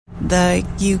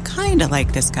You kind of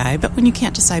like this guy, but when you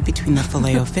can't decide between the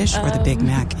Filet-O-Fish or the Big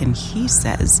Mac, and he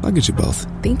says, I'll get you both.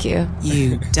 Thank you.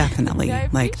 You definitely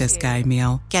like this guy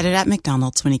meal. Get it at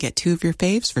McDonald's when you get 2 of your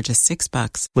faves for just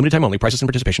 $6. Limited time only. Prices and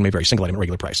participation may vary. Single item at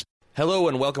regular price. Hello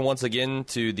and welcome once again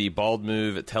to the Bald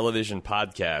Move Television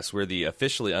Podcast. We're the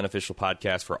officially unofficial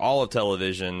podcast for all of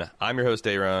television. I'm your host,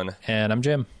 A.Ron. And I'm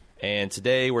Jim. And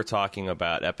today we're talking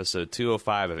about episode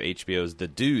 205 of HBO's The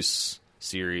Deuce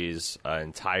series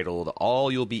entitled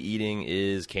All You'll Be Eating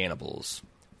is Cannibals.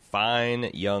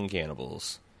 Fine young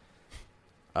cannibals.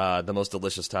 The most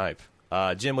delicious type.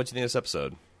 Jim, what do you think of this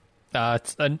episode?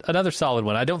 It's another solid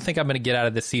one. I don't think I'm going to get out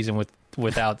of this season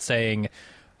without saying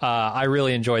I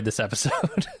really enjoyed this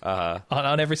episode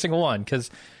on every single one.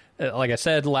 Because, like I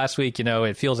said last week,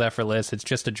 it feels effortless. It's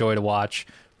just a joy to watch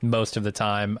most of the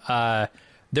time.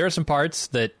 There are some parts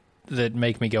that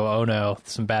make me go, oh no,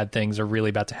 some bad things are really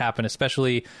about to happen,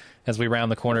 especially as we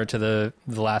round the corner to the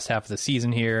last half of the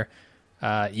season here.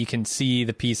 You can see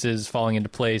the pieces falling into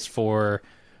place for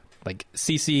like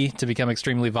Cece to become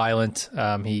extremely violent.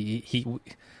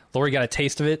 Laurie got a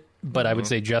taste of it, but I would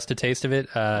say just a taste of it,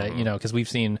 because we've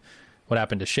seen what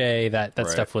happened to Shay. That right.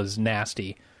 Stuff was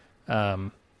nasty.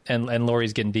 And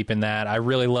Laurie's getting deep in that. I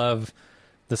really love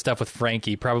the stuff with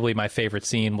Frankie. Probably my favorite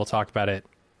scene. We'll talk about it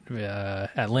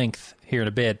at length here in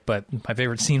a bit, but my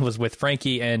favorite scene was with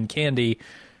Frankie and Candy,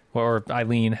 or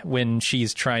Eileen, when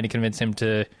she's trying to convince him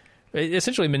to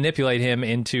essentially manipulate him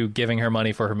into giving her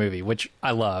money for her movie, which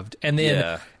I loved. And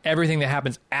then everything that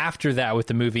happens after that with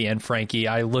the movie and Frankie,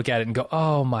 I look at it and go,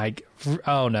 oh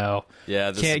no.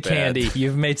 Yeah, this is bad. Candy,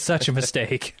 you've made such a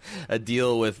mistake. A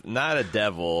deal with not a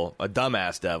devil, a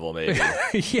dumbass devil, maybe.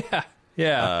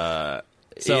 Yeah.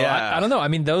 I don't know. I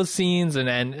mean, those scenes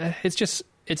and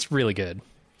it's really good.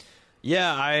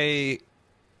 Yeah,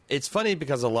 it's funny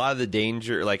because a lot of the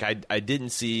danger, like I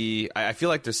didn't see, I feel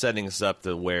like they're setting us up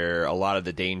to where a lot of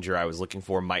the danger I was looking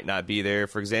for might not be there.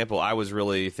 For example, I was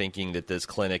really thinking that this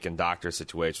clinic and doctor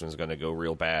situation was going to go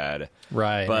real bad.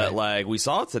 Right. But like we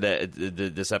saw today,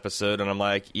 this episode, and I'm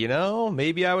like,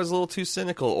 maybe I was a little too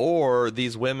cynical, or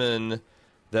these women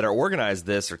that are organized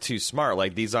this are too smart.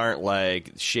 Like, these aren't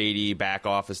like shady back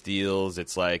office deals.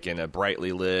 It's like in a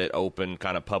brightly lit, open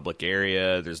kind of public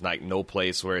area. There's like no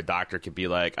place where a doctor could be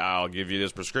like, I'll give you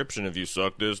this prescription if you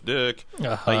suck this dick.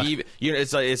 Like,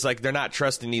 it's like they're not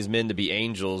trusting these men to be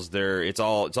angels. It's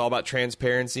all about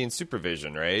transparency and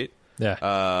supervision, right?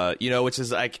 Yeah. Which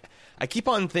is like, I keep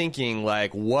on thinking,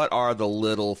 like, what are the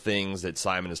little things that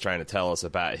Simon is trying to tell us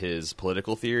about his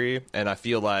political theory? And I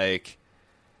feel like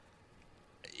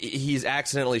he's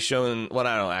accidentally shown,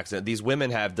 these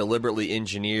women have deliberately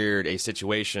engineered a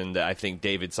situation that I think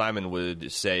David Simon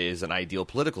would say is an ideal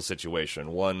political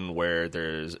situation, one where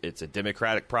it's a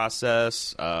democratic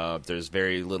process, there's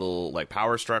very little like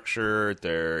power structure,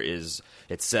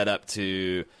 it's set up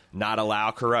to not allow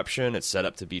corruption, it's set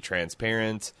up to be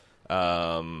transparent,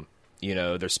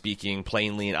 they're speaking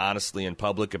plainly and honestly in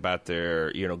public about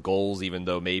their goals, even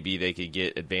though maybe they could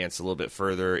get advanced a little bit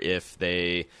further if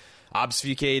they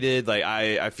obfuscated. Like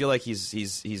I feel like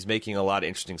he's making a lot of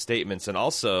interesting statements, and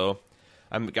also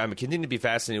I'm continuing to be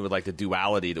fascinated with like the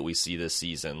duality that we see this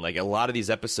season. Like a lot of these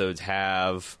episodes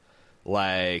have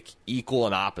like equal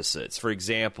and opposites. For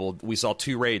example, we saw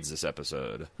 2 raids this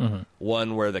episode. Mm-hmm.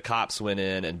 One where the cops went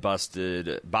in and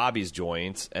busted Bobby's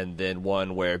joint, and then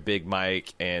one where Big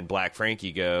Mike and Black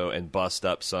Frankie go and bust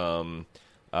up some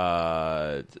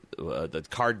the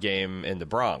card game in the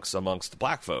Bronx amongst the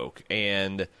black folk.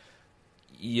 And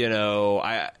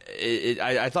I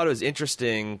thought it was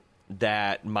interesting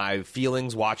that my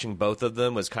feelings watching both of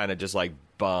them was kind of just like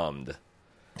bummed.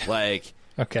 Like,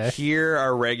 okay, here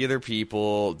are regular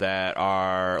people that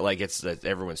are like,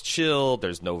 everyone's chill.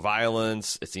 There's no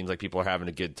violence. It seems like people are having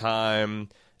a good time,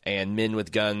 and men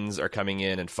with guns are coming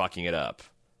in and fucking it up.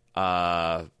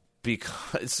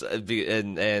 Because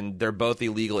they're both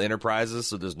illegal enterprises,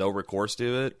 so there's no recourse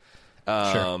to it.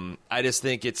 Sure. I just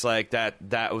think it's like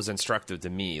that was instructive to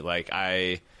me. Like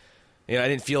I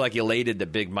didn't feel like elated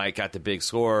that Big Mike got the big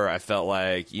score. I felt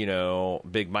like,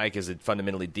 Big Mike is a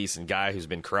fundamentally decent guy who's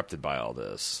been corrupted by all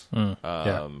this. Yeah.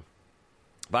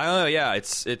 But I don't know. Yeah,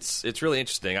 it's really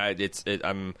interesting.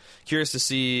 I'm curious to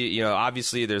see.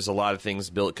 Obviously there's a lot of things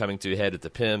coming to a head at the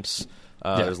Pimps.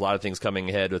 There's a lot of things coming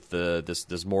ahead with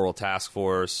this moral task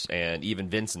force, and even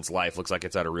Vincent's life looks like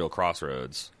it's at a real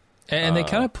crossroads. And they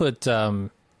kind of put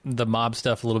the mob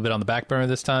stuff a little bit on the back burner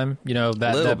this time.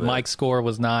 That Mike score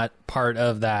was not part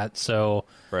of that, so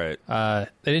right. They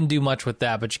didn't do much with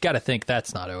that. But you got to think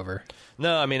that's not over.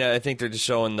 No, I mean, I think they're just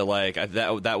showing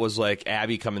that was like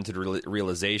Abby coming to the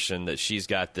realization that she's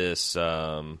got this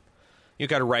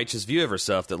got a righteous view of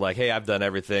herself that like, hey, I've done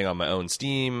everything on my own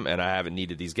steam and I haven't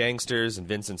needed these gangsters. And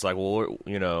Vincent's like, well,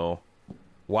 you know,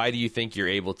 why do you think you're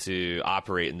able to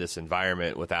operate in this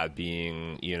environment without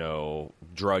being, you know,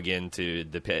 drug into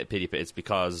the pity pit? It's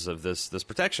because of this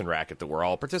protection racket that we're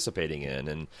all participating in.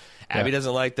 And Abby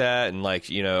doesn't like that. And like,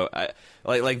 you know,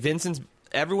 like Vincent's,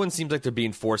 everyone seems like they're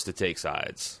being forced to take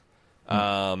sides.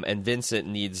 And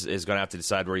Vincent is going to have to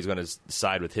decide where he's going to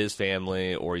side with his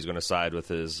family or he's going to side with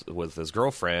his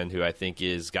girlfriend, who I think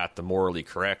is got the morally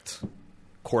correct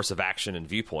course of action and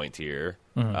viewpoint here.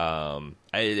 And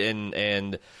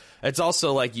it's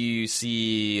also like you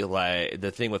see like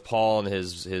the thing with Paul and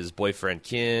his boyfriend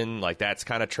Ken, like that's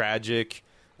kind of tragic.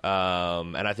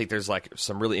 And I think there's like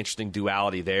some really interesting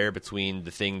duality there between the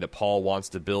thing that Paul wants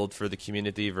to build for the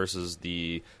community versus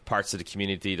the parts of the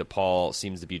community that Paul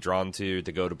seems to be drawn to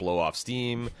go to blow off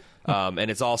steam. And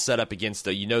it's all set up against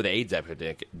the AIDS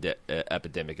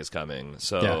epidemic is coming.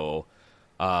 So,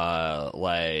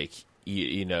 like,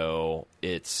 you know,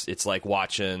 it's like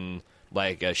watching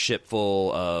like a ship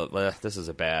full of, this is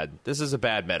a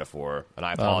bad metaphor, and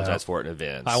I apologize for it in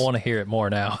advance. I want to hear it more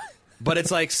now. But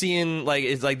it's like seeing, like,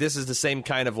 it's like this is the same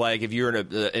kind of like if you're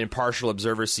an impartial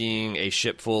observer seeing a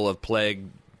ship full of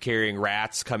plague-carrying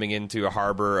rats coming into a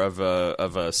harbor of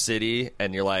a city,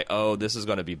 and you're like, oh, this is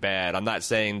going to be bad. I'm not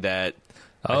saying that.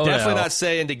 I'm definitely not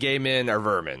saying that gay men are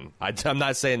vermin. I'm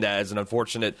not saying that as an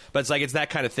unfortunate, but it's like it's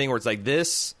that kind of thing where it's like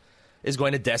this is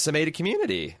going to decimate a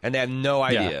community, and they have no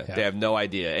idea. They have no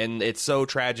idea, and it's so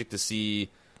tragic to see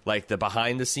like the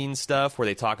behind-the-scenes stuff where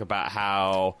they talk about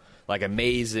how like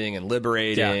amazing and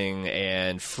liberating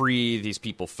and free these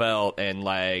people felt, and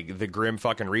like the Grim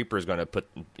fucking Reaper is going to put,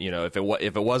 you know, if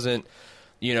it wasn't,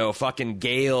 you know, fucking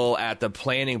Gale at the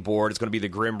planning board, it's going to be the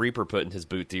Grim Reaper putting his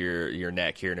boot to your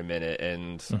neck here in a minute.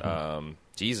 And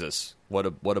Jesus, what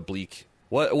a bleak.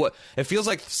 What it feels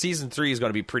like season 3 is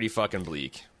going to be pretty fucking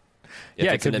bleak.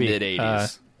 If it's in the mid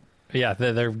 80s.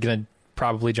 They're going to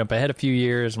probably jump ahead a few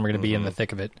years, and we're going to be in the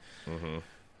thick of it.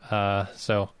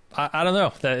 So. I don't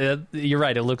know. You're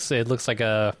right. It looks like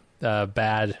a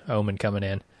bad omen coming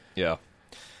in. Yeah.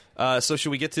 So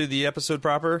should we get to the episode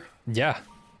proper? Yeah.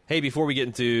 Hey, before we get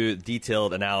into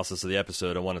detailed analysis of the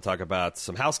episode, I want to talk about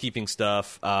some housekeeping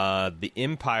stuff. The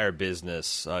Empire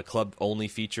Business club-only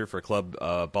feature for Club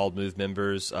Bald Move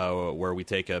members, where we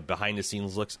take a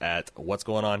behind-the-scenes looks at what's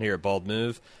going on here at Bald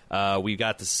Move. We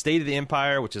got the State of the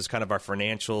Empire, which is kind of our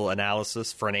financial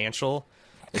analysis.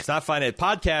 It's not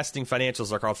podcasting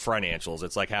financials are called financials.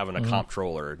 It's like having a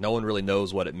comptroller. No one really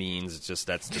knows what it means. It's just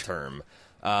that's the term.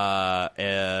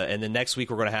 And then next week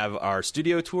we're going to have our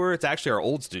studio tour. It's actually our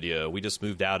old studio. We just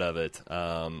moved out of it.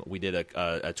 We did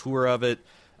a tour of it.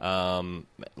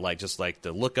 Like just like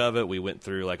the look of it. We went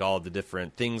through like all the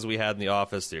different things we had in the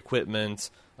office, the equipment.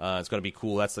 It's going to be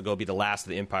cool. That's going to be the last of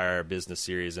the Empire Business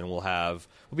series, and we'll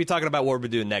be talking about what we're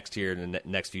doing next here in the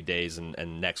next few days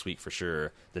and next week for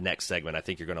sure. The next segment, I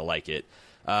think you're going to like it.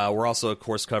 We're also, of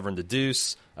course, covering the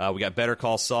Deuce. We got Better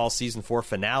Call Saul season 4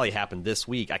 finale happened this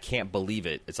week. I can't believe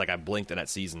it. It's like I blinked and that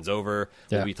season's over.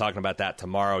 Yeah. We'll be talking about that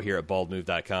tomorrow here at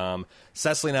baldmove.com.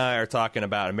 Cecily and I are talking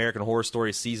about American Horror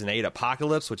Story season 8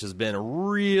 Apocalypse, which has been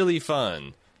really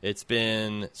fun. It's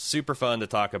been super fun to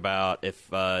talk about. If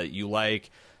you like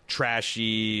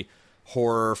trashy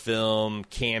horror film,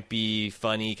 campy,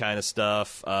 funny kind of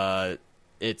stuff,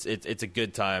 it's a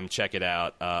good time. Check it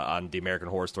out on the American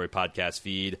Horror Story podcast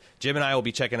feed. Jim and I will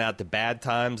be checking out the Bad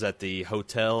Times at the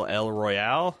Hotel El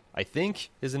Royale, I think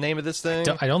is the name of this thing.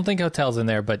 I don't think hotel's in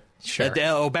there, but sure.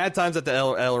 Bad Times at the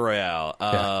El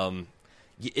Royale.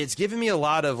 It's giving me a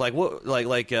lot of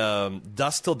like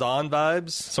Dusk Till Dawn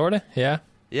vibes. Sort of, yeah.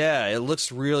 Yeah, it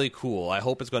looks really cool. I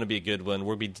hope it's going to be a good one.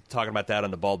 We'll be talking about that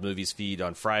on the Bald Movies feed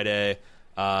on Friday.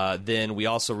 Then we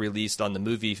also released on the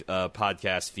movie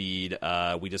podcast feed,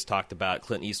 we just talked about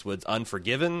Clint Eastwood's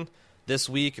Unforgiven this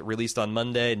week, released on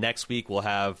Monday. Next week, we'll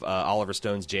have Oliver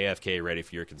Stone's JFK ready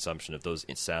for your consumption if those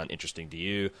sound interesting to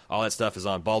you. All that stuff is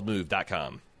on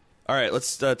baldmove.com. All right,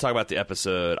 let's talk about the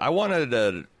episode.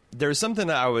 There's something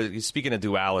that I was, speaking of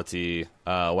duality,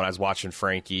 when I was watching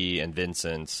Frankie and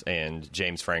Vincent and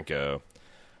James Franco,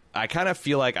 I kind of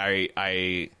feel like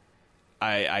I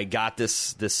got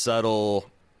this subtle,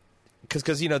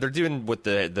 because you know they're doing with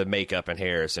the makeup and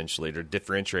hair essentially, they're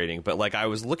differentiating. But like I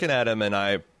was looking at him and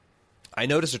I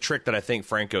noticed a trick that I think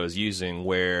Franco is using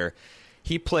where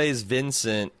he plays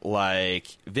Vincent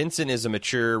like Vincent is a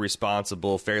mature,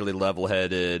 responsible, fairly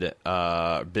level-headed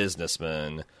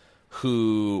businessman,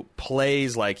 who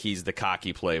plays like he's the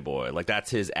cocky playboy. Like, that's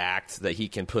his act that he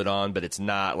can put on, but it's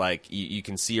not like you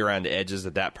can see around the edges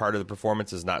that part of the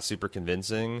performance is not super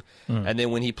convincing. And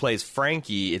then when he plays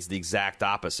Frankie, it's the exact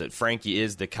opposite. Frankie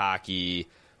is the cocky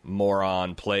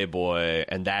moron playboy,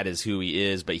 and that is who he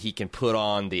is, but he can put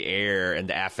on the air and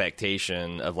the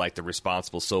affectation of like the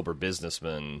responsible, sober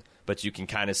businessman, but you can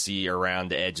kind of see around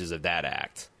the edges of that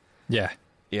act. Yeah.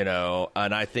 You know,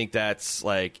 and I think that's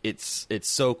like it's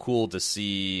so cool to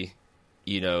see,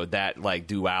 you know, that like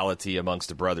duality amongst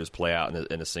the brothers play out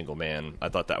in a single man. I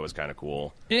thought that was kind of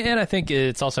cool. And I think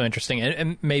it's also interesting,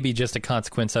 and maybe just a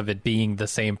consequence of it being the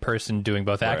same person doing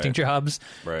both acting jobs.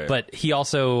 Right. But he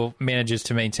also manages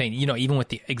to maintain, you know, even with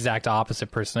the exact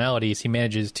opposite personalities, he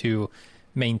manages to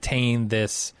maintain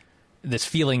this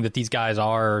feeling that these guys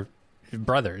are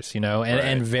brothers, you know,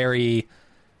 and very,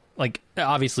 like,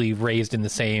 obviously raised in the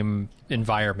same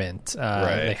environment.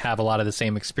 They have a lot of the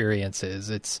same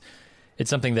experiences. It's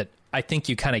something that I think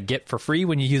you kind of get for free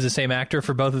when you use the same actor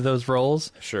for both of those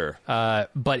roles. Sure.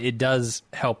 But it does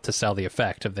help to sell the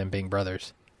effect of them being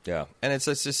brothers. Yeah. And it's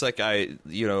just like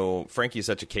Frankie is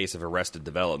such a case of arrested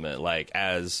development. Like,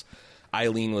 as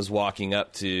Eileen was walking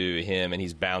up to him and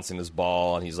he's bouncing his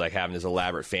ball and he's like having this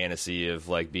elaborate fantasy of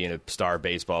like being a star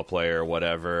baseball player or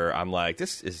whatever, I'm like,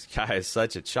 this guy is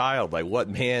such a child. Like, what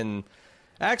man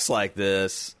acts like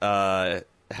this?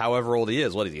 However old he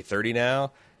is. What is he, 30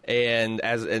 now? And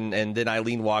then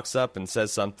Eileen walks up and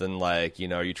says something like, you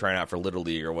know, are you trying out for Little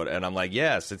League or what? And I'm like,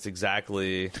 yes, it's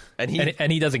exactly. And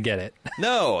he doesn't get it.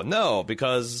 No,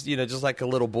 because, you know, just like a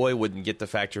little boy wouldn't get the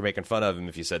fact you're making fun of him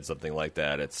if you said something like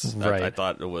that. It's right. I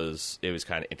thought it was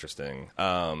kind of interesting.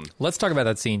 Let's talk about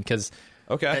that scene, because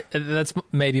that's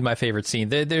maybe my favorite scene.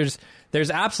 There's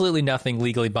absolutely nothing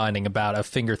legally binding about a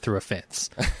finger through a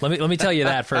fence. Let me tell you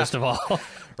that first of all.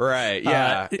 Right,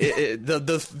 yeah.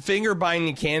 The finger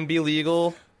binding can be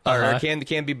legal, or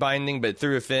can be binding, but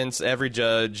through a fence, every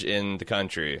judge in the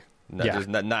country. There's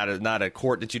not a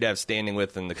court that you'd have standing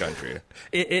with in the country.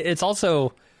 It's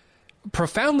also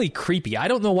profoundly creepy. I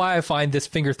don't know why I find this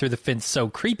finger through the fence so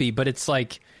creepy, but it's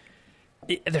like,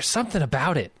 there's something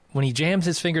about it. When he jams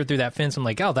his finger through that fence, I'm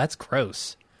like, oh, that's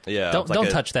gross. Yeah, don't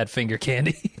touch that finger,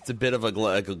 Candy. It's a bit of a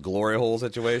glory hole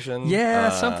situation. Yeah,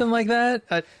 something like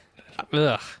that.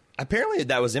 Apparently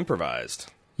that was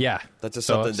improvised. Yeah. That's just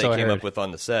something they came up with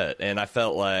on the set. And I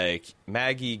felt like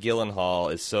Maggie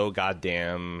Gyllenhaal is so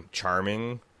goddamn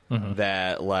charming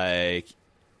that, like,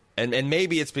 and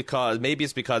maybe it's because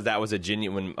that was a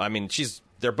genuine, I mean,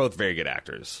 they're both very good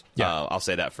actors. Yeah. I'll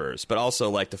say that first. But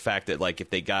also, like, the fact that, like, if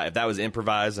that was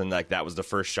improvised and, like, that was the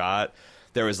first shot,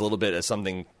 there was a little bit of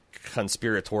something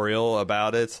conspiratorial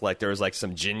about it. Like, there was like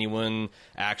some genuine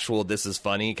actual this is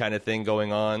funny kind of thing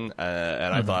going on,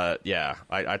 and I thought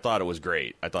I thought it was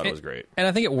great. It was great, and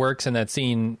I think it works in that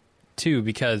scene too,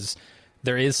 because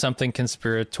there is something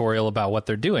conspiratorial about what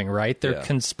they're doing, right? They're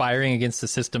conspiring against the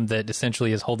system that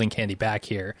essentially is holding Candy back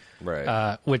here,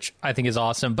 right? Which I think is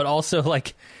awesome. But also,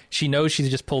 like, she knows she's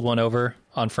just pulled one over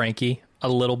on Frankie a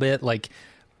little bit. Like,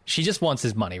 she just wants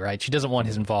his money, right? She doesn't want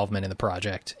his involvement in the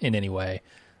project in any way.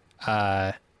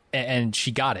 And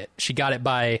she got it. She got it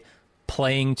by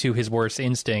playing to his worst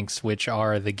instincts, which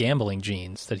are the gambling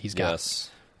genes that he's got.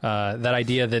 Yes. That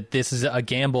idea that this is a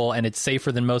gamble and it's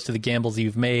safer than most of the gambles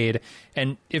you've made.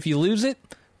 And if you lose it,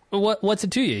 what's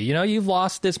it to you? You know, you've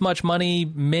lost this much money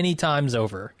many times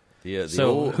over. Yeah,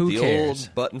 who cares?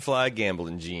 Old button fly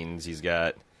gambling genes he's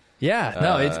got. Yeah,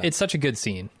 no, it's such a good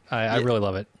scene. I really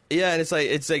love it. Yeah, and it's like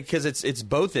because it's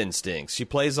both instincts. She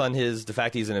plays on the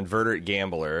fact he's an inveterate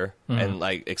gambler and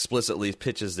like explicitly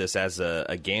pitches this as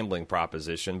a gambling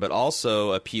proposition, but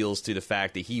also appeals to the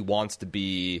fact that he wants to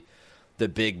be the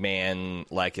big man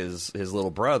like his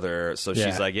little brother. So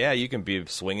she's like, yeah, you can be a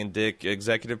swinging dick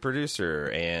executive producer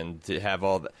and to have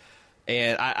all that.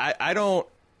 And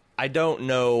I don't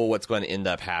know what's going to end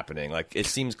up happening. Like, it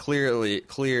seems clear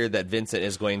that Vincent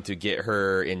is going to get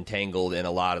her entangled in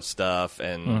a lot of stuff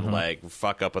and like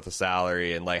fuck up with the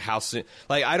salary and like how soon.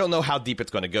 Like, I don't know how deep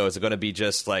it's going to go. Is it going to be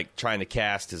just like trying to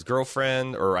cast his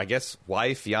girlfriend or I guess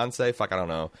wife, fiance? Fuck, I don't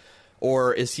know.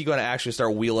 Or is he going to actually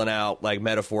start wheeling out like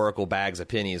metaphorical bags of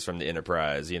pennies from the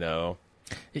Enterprise? You know.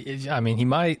 I mean, he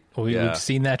might. We've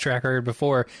seen that track record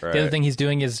before. Right. The other thing he's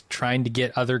doing is trying to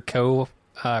get other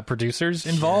producers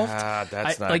involved. Yeah,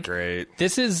 that's not great.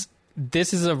 This is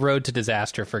a road to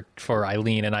disaster for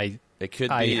Eileen, and I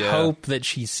hope that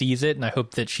she sees it, and I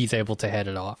hope that she's able to head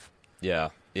it off. Yeah,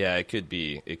 it could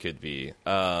be.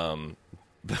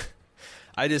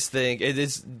 I just think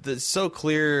it's so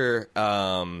clear.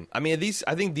 I mean,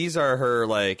 I think these are her,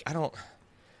 like,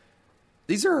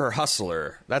 these are her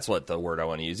hustler. That's what the word I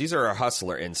want to use. These are her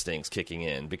hustler instincts kicking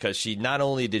in, because she not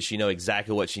only did she know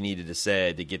exactly what she needed to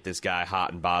say to get this guy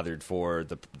hot and bothered for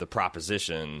the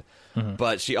proposition,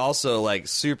 but she also like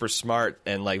super smart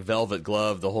and like velvet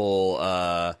glove the whole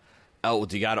oh,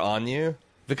 do you got it on you?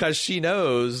 Because she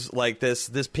knows like this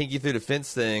pinky through the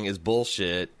fence thing is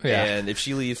bullshit, and if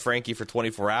she leaves Frankie for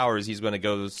 24 hours, he's going to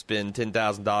go spend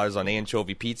 $10,000 on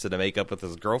anchovy pizza to make up with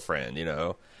his girlfriend. You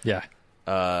know. Yeah.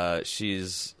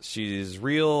 She's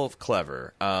real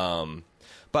clever. But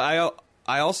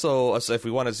I also, if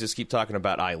we want to just keep talking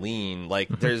about Eileen, like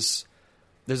there's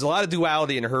a lot of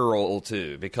duality in her role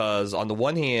too, because on the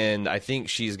one hand, I think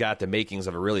she's got the makings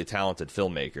of a really talented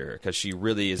filmmaker, because she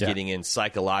really is getting in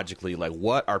psychologically, like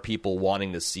what are people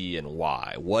wanting to see and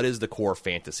why? What is the core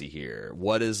fantasy here?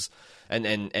 What is and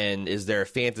is there a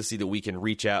fantasy that we can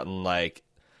reach out and like?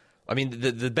 I mean,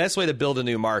 the best way to build a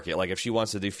new market, like if she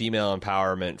wants to do female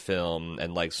empowerment film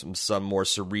and like some more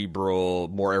cerebral,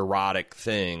 more erotic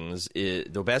things,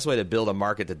 the best way to build a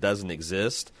market that doesn't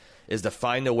exist is to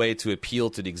find a way to appeal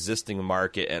to the existing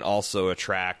market and also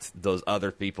attract those other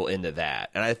people into that.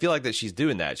 And I feel like that she's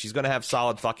doing that. She's going to have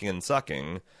solid fucking and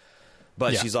sucking,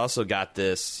 but she's also got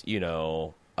this, you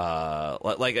know,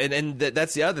 and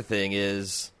that's the other thing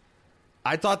is,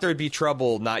 I thought there would be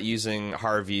trouble not using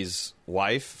Harvey's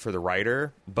wife for the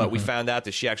writer, but we found out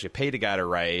that she actually paid a guy to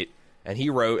write, and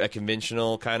he wrote a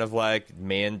conventional kind of like,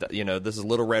 man, you know, this is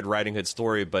Little Red Riding Hood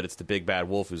story, but it's the big bad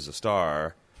wolf who's the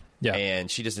star. Yeah. And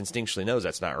she just instinctually knows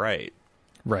that's not right.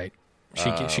 Right.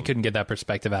 She couldn't get that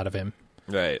perspective out of him.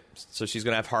 Right. So she's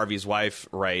going to have Harvey's wife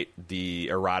write the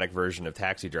erotic version of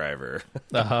Taxi Driver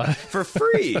for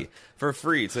free. For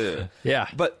free, too. Yeah.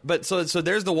 But so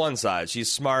there's the one side.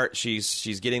 She's smart.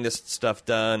 She's getting this stuff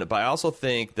done. But I also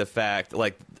think the fact,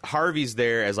 like, Harvey's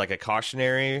there as, like, a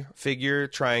cautionary figure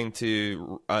trying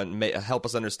to help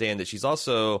us understand that she's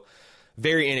also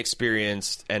very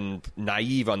inexperienced and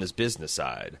naive on this business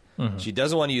side. She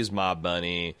doesn't want to use mob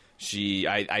money.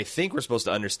 I think we're supposed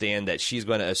to understand that she's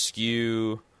going to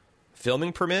eschew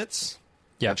filming permits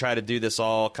and try to do this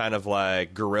all kind of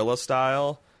like guerrilla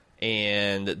style.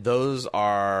 And those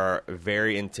are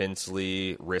very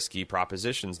intensely risky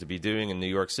propositions to be doing in New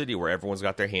York City, where everyone's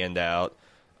got their hand out.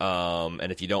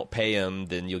 And if you don't pay them,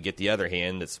 then you'll get the other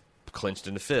hand that's clenched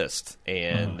in a fist.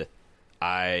 And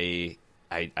I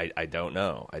don't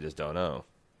know. I just don't know.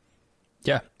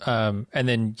 Yeah. And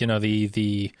then, you know,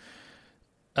 the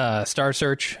Star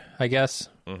Search, I guess,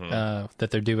 that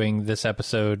they're doing this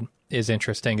episode is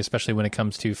interesting, especially when it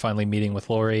comes to finally meeting with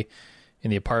Lori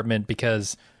in the apartment,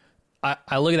 because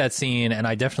I look at that scene and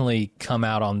I definitely come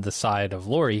out on the side of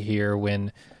Lori here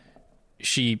when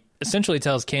she essentially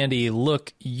tells Candy,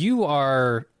 look, you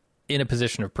are in a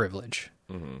position of privilege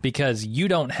because you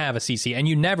don't have a CC and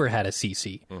you never had a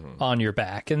CC on your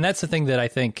back. And that's the thing that I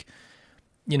think,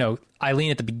 you know,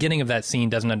 Eileen at the beginning of that scene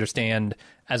doesn't understand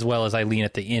as well as Eileen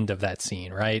at the end of that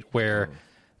scene, right? Where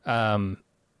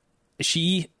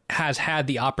she has had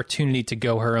the opportunity to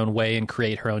go her own way and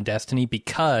create her own destiny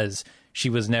because she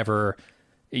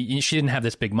didn't have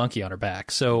this big monkey on her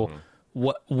back. So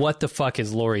what the fuck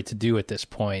is Lori to do at this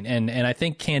point? And I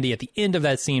think Candy at the end of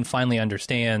that scene finally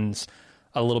understands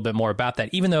a little bit more about that,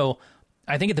 even though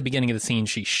I think at the beginning of the scene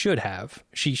she should have.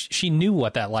 She knew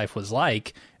what that life was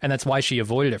like, and that's why she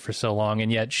avoided it for so long,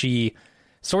 and yet she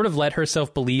sort of let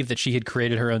herself believe that she had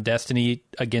created her own destiny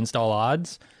against all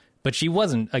odds, but she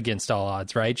wasn't against all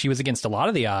odds, right? She was against a lot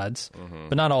of the odds,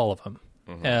 but not all of them.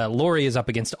 Lori is up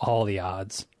against all the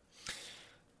odds.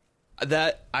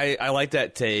 That I like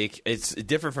that take. It's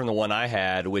different from the one I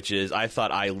had, which is I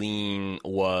thought Eileen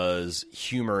was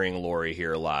humoring Lori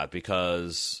here a lot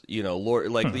because, you know,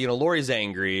 Lori's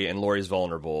angry and Lori's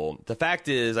vulnerable. The fact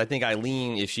is, I think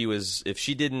Eileen, if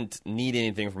she didn't need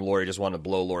anything from Lori, just wanted to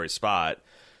blow Lori's spot,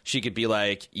 she could be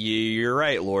like, you're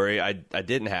right, Lori, I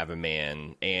didn't have a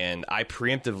man, and I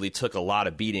preemptively took a lot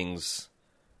of beatings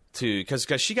because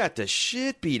she got the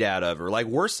shit beat out of her, like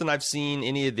worse than I've seen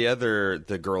any of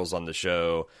the girls on the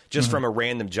show, just from a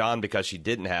random John because she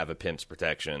didn't have a pimp's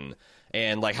protection.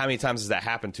 And like, how many times has that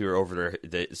happened to her over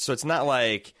so it's not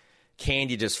like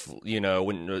Candy just, you know,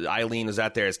 when Eileen was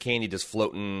out there as Candy just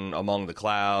floating among the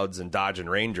clouds and dodging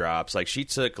raindrops, like she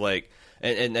took like,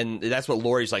 and that's what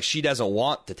Lori's like, she doesn't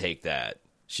want to take that.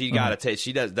 She got to take,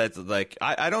 she does, that's like,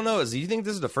 I don't know, do you think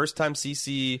this is the first time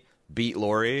CC beat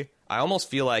Lori? I almost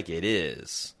feel like it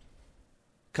is,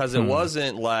 because it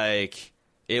wasn't like,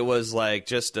 it was like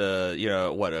just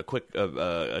a quick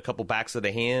a couple backs of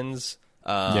the hands.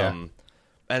 And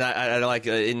I like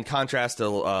in contrast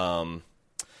to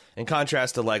in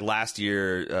contrast to like last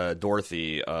year,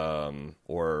 Dorothy,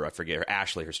 or I forget her,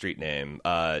 Ashley, her street name.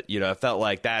 I felt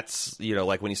like that's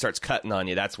like when he starts cutting on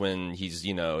you, that's when he's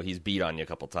beat on you a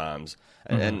couple times.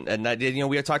 And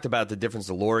we had talked about the difference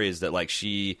to Lori is that like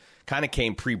she kind of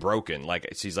came pre-broken. Like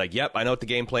she's like, yep, I know what the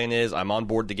game plan is. I'm on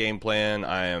board the game plan.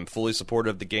 I am fully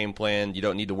supportive of the game plan. You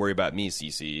don't need to worry about me,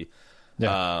 Cece.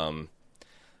 Yeah.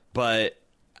 But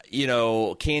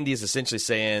Candy is essentially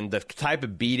saying the type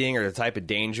of beating or the type of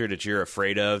danger that you're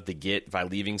afraid of to get by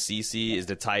leaving Cece is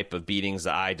the type of beatings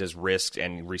that I just risked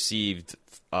and received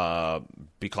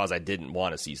because I didn't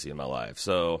want a Cece in my life.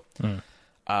 So,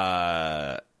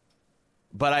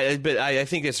 But I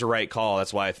think it's the right call.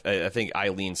 That's why I think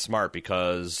Eileen's smart,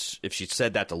 because if she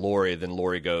said that to Lori, then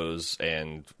Lori goes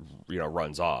and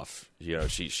runs off.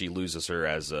 She loses her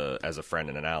as a friend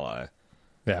and an ally.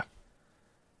 Yeah.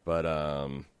 But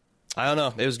I don't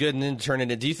know. It was good, and then turn it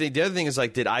into. Do you think the other thing is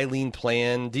like, did Eileen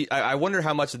plan? I wonder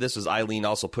how much of this was Eileen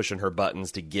also pushing her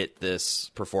buttons to get this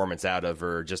performance out of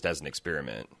her, just as an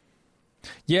experiment?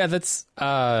 Yeah, that's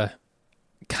kind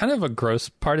of a gross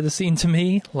part of the scene to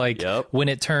me. Like when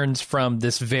it turns from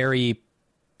this very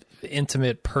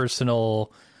intimate,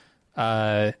 personal,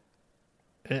 I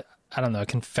don't know,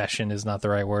 confession is not the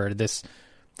right word. This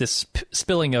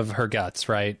spilling of her guts,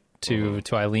 right, to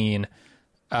Eileen.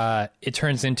 It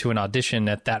turns into an audition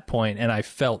at that point, and I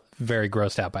felt very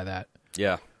grossed out by that.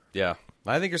 Yeah.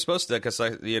 I think you're supposed to, because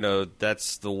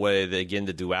that's the way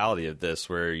the duality of this,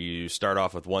 where you start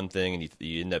off with one thing and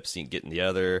you end up getting the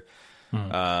other.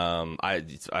 I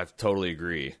totally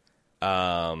agree.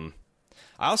 I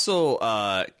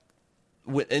also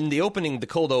in the opening, the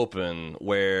cold open,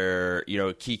 where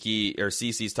Kiki or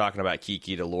Cece's talking about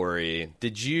Kiki to Lori.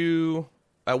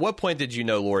 At what point did you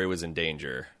know Lori was in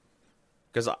danger?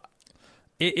 Because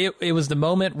it was the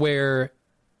moment where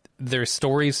their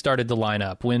stories started to line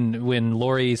up. When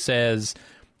Lori says,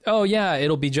 "Oh yeah,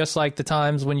 it'll be just like the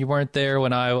times when you weren't there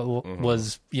when I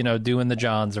was doing the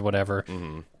Johns or whatever."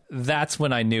 That's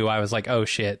when I knew. I was like, "Oh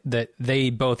shit!" That they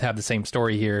both have the same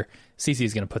story here.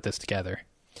 Cece's going to put this together.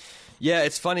 Yeah,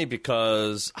 it's funny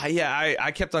because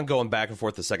I kept on going back and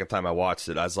forth the second time I watched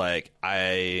it. I was like,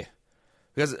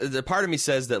 because the part of me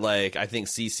says that, like, I think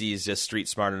CC is just street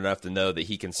smart enough to know that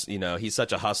he can, he's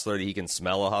such a hustler that he can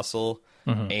smell a hustle.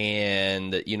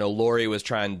 And, Lori was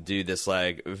trying to do this,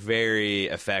 like, very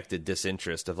affected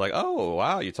disinterest of, like, oh,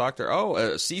 wow, you talked to her. Oh,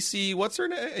 CC, what's her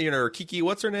name? Or Kiki,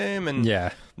 what's her name? And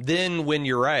then when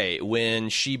you're right, when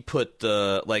she put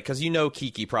the, like, because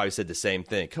Kiki probably said the same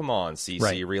thing. Come on,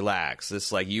 CC, relax.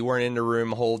 It's like, you weren't in the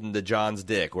room holding the John's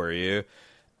dick, were you?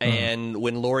 And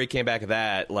when Lori came back with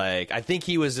that, like, I think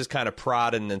he was just kind of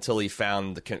prodding until he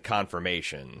found the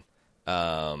confirmation.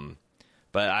 But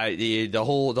the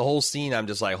whole scene, I'm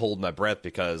just like holding my breath,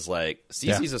 because like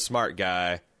Cece's a smart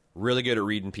guy, really good at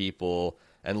reading people,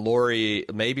 and Lori,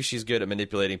 maybe she's good at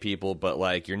manipulating people, but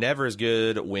like you're never as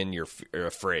good when you're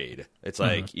afraid. It's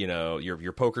like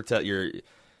your poker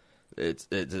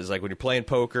It's like when you're playing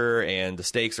poker and the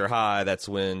stakes are high, that's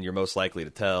when you're most likely to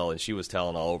tell. And she was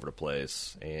telling all over the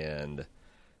place. And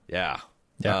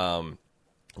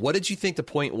what did you think the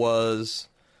point was?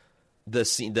 The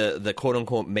scene, the quote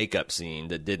unquote makeup scene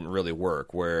that didn't really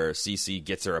work, where Cece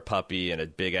gets her a puppy and a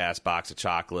big ass box of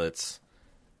chocolates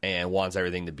and wants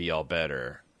everything to be all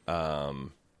better. I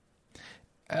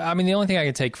mean, the only thing I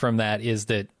can take from that is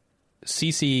that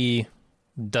Cece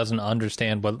doesn't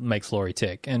understand what makes Lori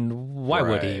tick, and why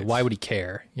would he? Why would he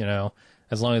care?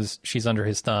 As long as she's under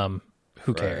his thumb,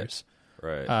 who cares?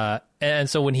 Right. And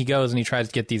so when he goes and he tries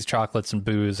to get these chocolates and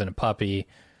booze and a puppy,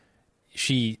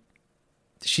 she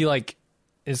like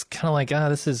is kind of like,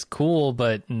 this is cool,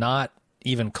 but not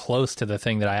even close to the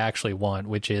thing that I actually want,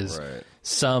 which is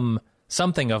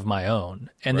something of my own.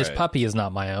 And this puppy is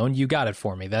not my own. You got it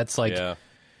for me. That's like. Yeah.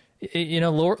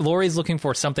 Lori's looking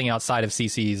for something outside of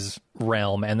Cece's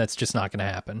realm, and that's just not going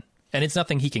to happen. And it's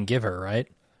nothing he can give her, right?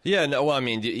 Yeah, no, well, I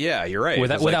mean, yeah, you're right.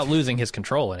 Without losing his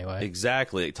control, anyway.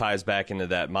 Exactly. It ties back into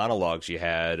that monologue she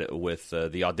had with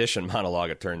the audition monologue,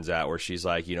 it turns out, where she's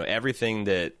like, everything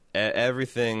that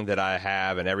I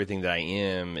have and everything that I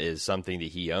am is something that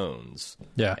he owns.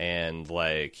 Yeah. And,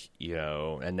 like,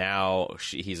 and now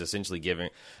he's essentially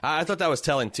giving... I thought that was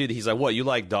telling, too, that he's like, what, you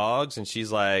like dogs? And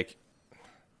she's like...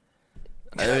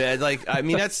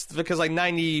 that's because like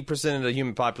 90% of the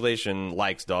human population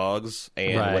likes dogs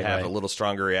and would have a little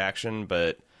stronger reaction.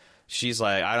 But she's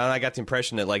like, I got the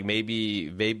impression that like maybe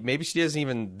she isn't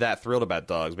even that thrilled about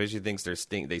dogs. Maybe she thinks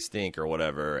they stink or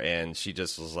whatever. And she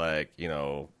just was like, I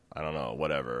don't know,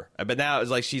 whatever. But now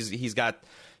it's like Cece's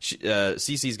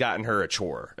gotten her a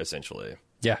chore essentially.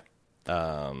 Yeah.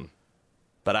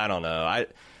 But I don't know.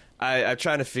 I'm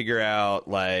trying to figure out,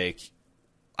 like,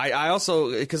 I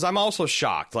also, because I'm also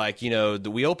shocked. Like, you know,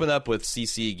 we open up with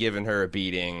Cece giving her a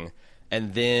beating,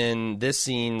 and then this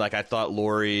scene, like, I thought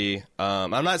Lori,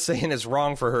 I'm not saying it's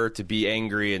wrong for her to be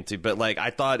angry but like, I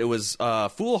thought it was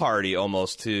foolhardy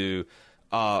almost to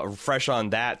fresh on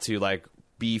that to like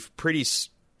be pretty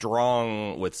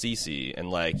strong with Cece and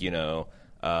like, you know,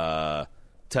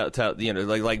 tell you know,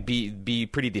 like be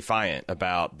pretty defiant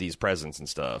about these presents and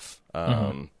stuff.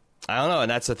 I don't know, and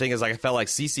that's the thing is, like, I felt like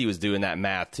Cece was doing that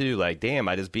math too. Like, damn,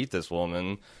 I just beat this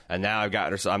woman, and now I've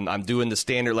got her. So I'm doing the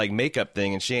standard like makeup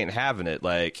thing, and she ain't having it.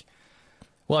 Like,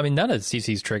 well, I mean, none of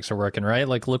Cece's tricks are working, right?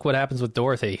 Like, look what happens with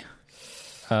Dorothy.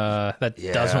 That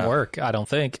doesn't work. I don't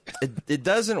think it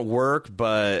doesn't work,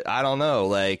 but I don't know.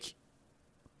 Like,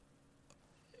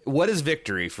 what is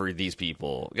victory for these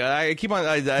people? I keep on.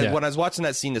 When I was watching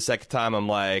that scene the second time, I'm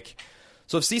like,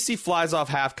 so if Cece flies off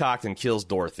half cocked and kills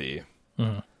Dorothy.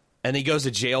 And he goes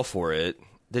to jail for it.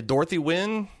 Did Dorothy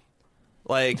win?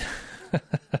 Like,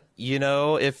 you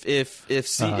know, if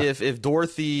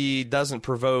Dorothy doesn't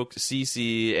provoke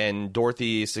Cece and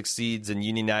Dorothy succeeds in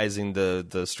unionizing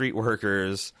the street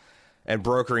workers and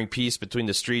brokering peace between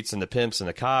the streets and the pimps and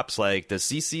the cops, like, does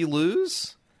Cece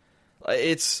lose?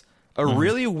 It's a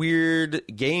really weird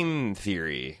game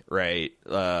theory, right?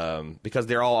 Because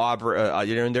they're all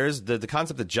you know, and there's the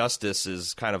concept of justice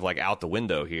is kind of like out the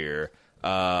window here.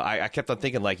 I kept on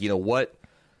thinking, like, you know, what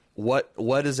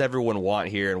does everyone want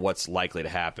here and what's likely to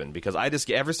happen? Because I just,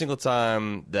 every single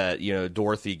time that, you know,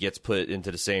 Dorothy gets put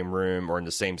into the same room or in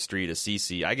the same street as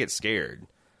Cece, I get scared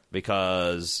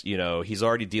because, you know, he's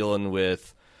already dealing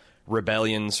with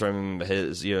rebellions from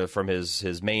his, you know, from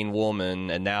his main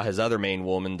woman, and now his other main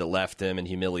woman that left him and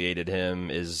humiliated him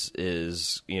is,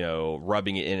 you know,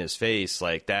 rubbing it in his face.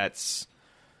 Like, that's,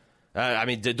 I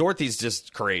mean, Dorothy's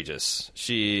just courageous.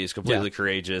 She's completely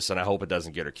courageous, and I hope it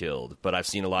doesn't get her killed. But I've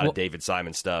seen a lot of David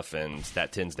Simon stuff, and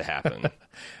that tends to happen.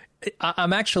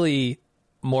 I'm actually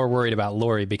more worried about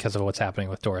Lori because of what's happening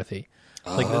with Dorothy.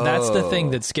 Like, that's the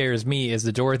thing that scares me, is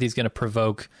that Dorothy's going to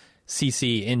provoke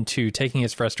Cece into taking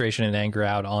his frustration and anger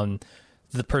out on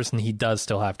the person he does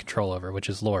still have control over, which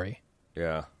is Lori.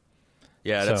 Yeah.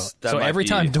 Yeah, so every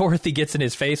time Dorothy gets in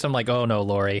his face, I'm like, oh no,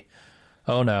 Lori.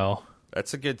 Oh no.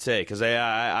 That's a good take, because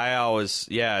I always,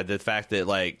 the fact that,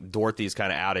 like, Dorothy's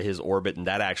kind of out of his orbit, and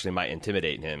that actually might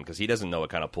intimidate him, because he doesn't know what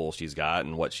kind of pull she's got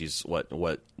and what she's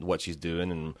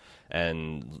doing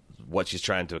and what she's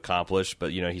trying to accomplish.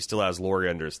 But, you know, he still has Lori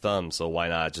under his thumb, so why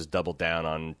not just double down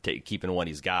on keeping what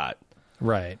he's got?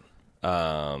 Right.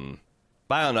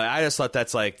 But I don't know. I just thought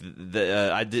that's like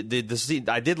I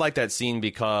did like that scene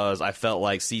because I felt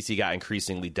like Cece got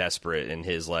increasingly desperate in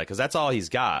his, like, because that's all he's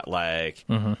got. Like,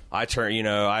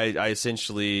 I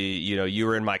essentially, you know, you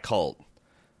were in my cult,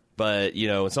 but, you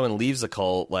know, when someone leaves a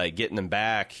cult, like, getting them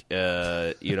back, you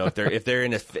know, if they're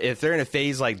in a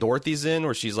phase like Dorothy's in,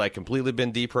 where she's like completely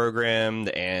been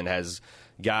deprogrammed and has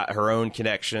got her own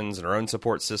connections and her own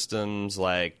support systems,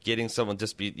 like, getting someone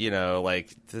just be, you know,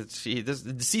 like,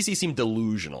 Cece seemed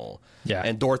delusional. Yeah.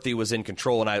 And Dorothy was in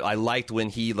control, and I liked when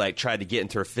he, like, tried to get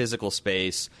into her physical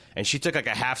space, and she took, like,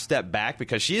 a half step back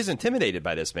because she is intimidated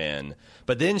by this man.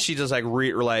 But then she just, like,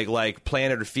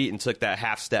 planted her feet and took that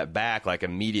half step back, like,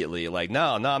 immediately. Like,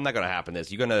 no, I'm not going to happen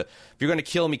this. If you're going to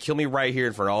kill me right here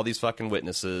in front of all these fucking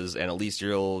witnesses, and at least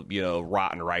you'll, you know,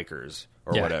 rot in Rikers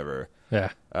or whatever. Yeah.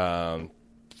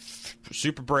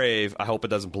 Super brave. I hope it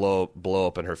doesn't blow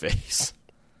up in her face.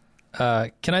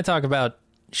 Can I talk about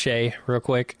Shay real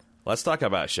quick? Let's talk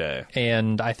about Shay.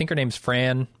 And I think her name's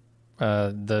Fran,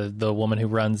 the woman who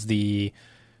runs the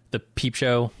peep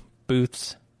show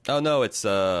booths. Oh no, it's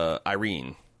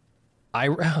Irene.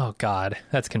 Oh God,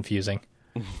 that's confusing.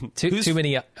 Too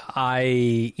many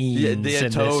I-e's in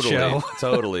this show.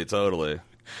 Totally.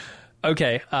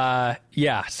 Okay.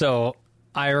 So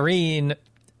Irene,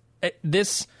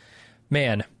 this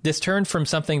turned from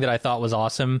something that I thought was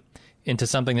awesome into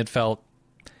something that felt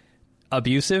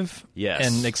abusive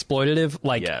and exploitative,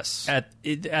 like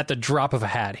at the drop of a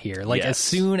hat here. Like, as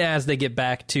soon as they get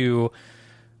back to,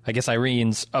 I guess,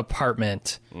 Irene's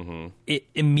apartment, it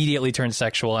immediately turns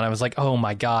sexual, and I was like, oh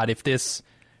my God, if this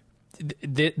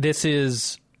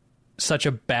is such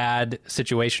a bad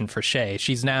situation for Shay.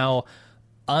 She's now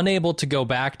unable to go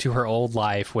back to her old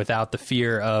life without the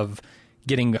fear of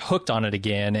getting hooked on it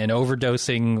again and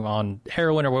overdosing on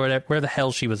heroin or where the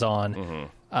hell she was on.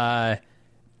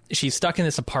 She's stuck in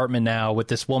this apartment now with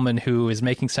this woman who is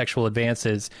making sexual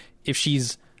advances. If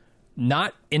she's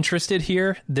not interested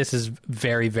here, this is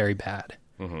very, very bad.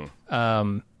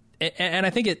 And I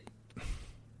think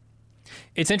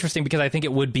It's interesting because I think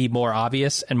it would be more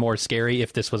obvious and more scary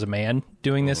if this was a man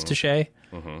doing this to Shay.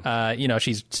 You know,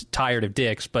 she's tired of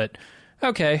dicks, but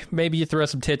okay, maybe you throw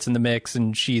some tits in the mix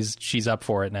and she's up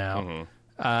for it now.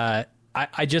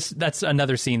 I just, that's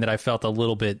another scene that I felt a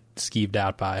little bit skeeved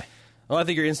out by. Well, I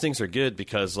think your instincts are good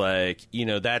because, like, you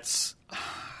know, that's,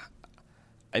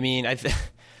 I mean, I think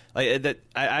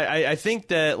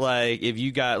that, like, if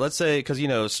you got, let's say, because, you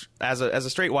know, as a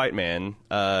straight white man,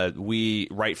 we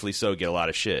rightfully so get a lot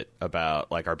of shit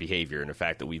about, like, our behavior and the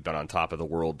fact that we've been on top of the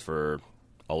world for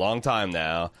a long time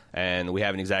now, and we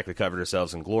haven't exactly covered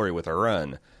ourselves in glory with our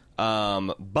run.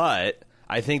 But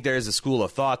I think there's a school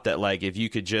of thought that, like, if you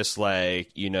could just, like,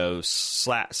 you know,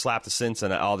 slap the sense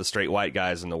in all the straight white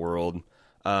guys in the world,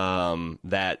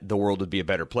 that the world would be a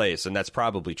better place. And that's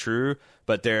probably true.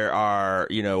 But there are,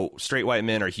 you know, straight white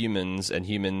men are humans, and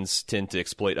humans tend to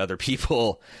exploit other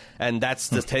people. And that's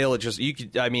the tale. It just, you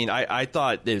could, I mean, I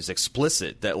thought it was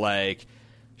explicit that, like,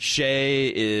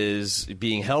 Shay is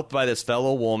being helped by this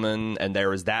fellow woman, and there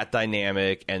was that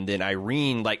dynamic, and then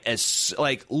Irene,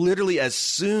 literally as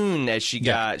soon as she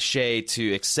got Shay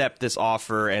to accept this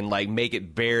offer and, like, make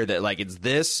it bare that, like, it's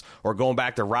this or going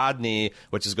back to Rodney,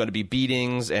 which is going to be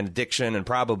beatings and addiction and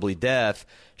probably death,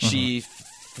 she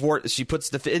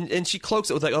puts and she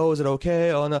cloaks it with, like, oh, is it okay?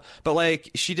 Oh, no. But,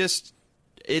 like, she just,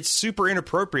 it's super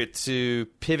inappropriate to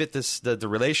pivot the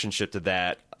relationship to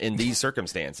that in these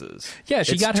circumstances. Yeah,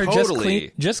 she got her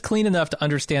just clean enough to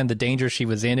understand the danger she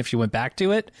was in if she went back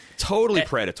to it. Totally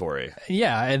predatory.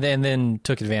 Yeah, and then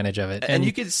took advantage of it. And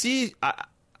you can see...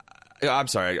 I'm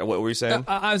sorry, what were you saying?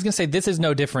 I was going to say, this is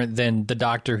no different than the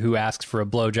doctor who asks for a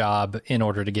blowjob in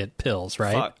order to get pills,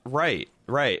 right?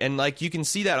 Right. And, like, you can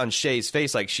see that on Shay's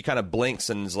face. Like, she kind of blinks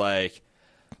and is like,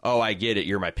 oh, I get it.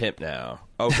 You're my pimp now.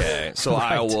 Okay. So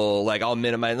right. I'll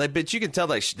minimize. Like, but you can tell,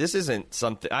 like, this isn't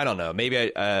something, I don't know.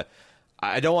 Maybe I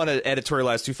don't want to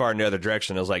editorialize too far in the other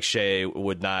direction. It was like Shay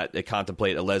would not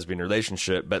contemplate a lesbian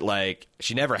relationship, but, like,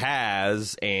 she never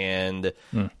has. And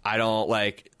I don't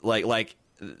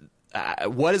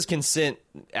what does consent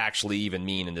actually even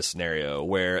mean in this scenario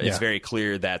where it's very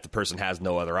clear that the person has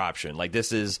no other option? Like,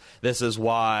 this is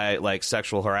why, like,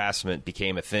 sexual harassment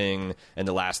became a thing in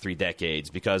the last 3 decades,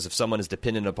 because if someone is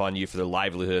dependent upon you for their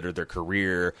livelihood or their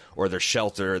career or their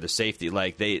shelter or their safety,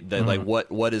 like, like,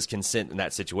 what is consent in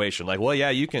that situation? Like, well,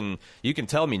 yeah, you can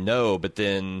tell me no, but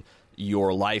then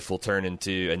your life will turn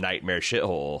into a nightmare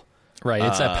shithole. Right.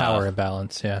 It's that power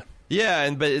imbalance. Yeah. Yeah,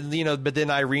 but then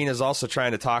Irene is also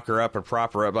trying to talk her up and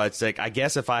prop her up. But it's like, I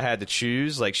guess if I had to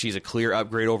choose, like, she's a clear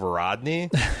upgrade over Rodney.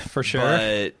 For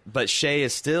sure. But Shay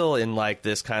is still in, like,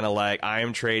 this kind of, like, I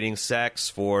am trading sex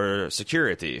for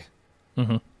security.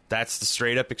 That's the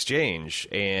straight up exchange.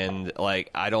 And, like,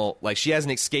 I don't, like, she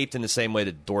hasn't escaped in the same way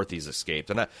that Dorothy's escaped.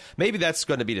 And maybe that's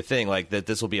going to be the thing, like, that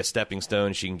this will be a stepping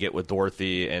stone she can get with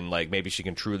Dorothy, and, like, maybe she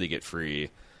can truly get free.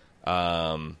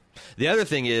 The other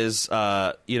thing is,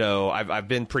 you know, I've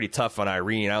been pretty tough on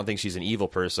Irene. I don't think she's an evil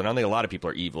person. I don't think a lot of people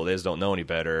are evil. They just don't know any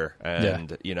better.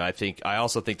 And, you know, I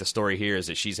also think the story here is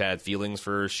that she's had feelings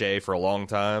for Shay for a long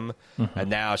time. And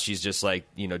now she's just, like,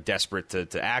 you know, desperate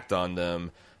to act on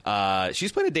them.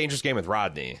 She's playing a dangerous game with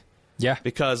Rodney. Yeah.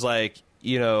 Because, like,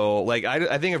 you know, like,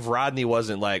 I think if Rodney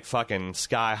wasn't, like, fucking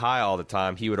sky high all the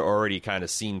time, he would have already kind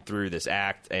of seen through this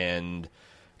act. And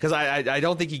because I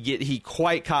don't think he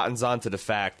quite cottons on to the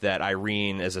fact that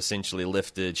Irene has essentially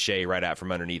lifted Shay right out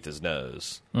from underneath his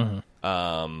nose.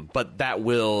 But that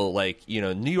will, like, you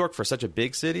know, New York, for such a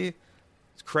big city, it's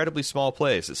an incredibly small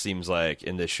place, it seems like,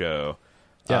 in this show.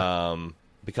 Yeah.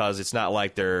 Because it's not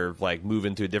like they're, like,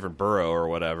 moving to a different borough or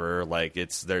whatever. Like,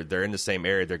 it's they're in the same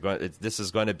area. This is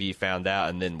going to be found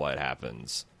out, and then what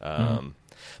happens? But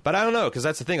I don't know, because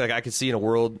that's the thing. Like, I could see in a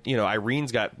world, you know,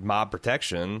 Irene's got mob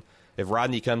protection. If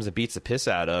Rodney comes and beats the piss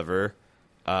out of her,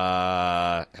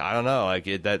 I don't know. Like,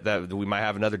 that we might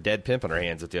have another dead pimp on our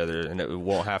hands at the other, and it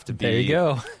won't have to be. There you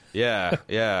go. Yeah.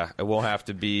 It won't have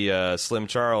to be Slim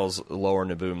Charles lowering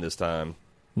the boom this time.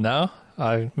 No,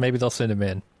 maybe they'll send him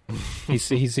in. He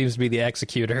seems to be the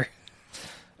executor.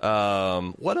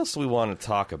 What else do we want to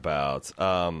talk about?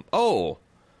 I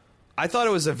thought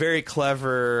it was a very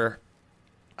clever.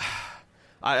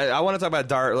 I want to talk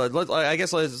about I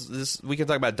guess we can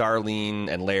talk about Darlene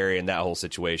and Larry and that whole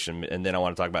situation, and then I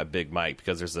want to talk about Big Mike,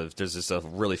 because there's just a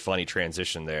really funny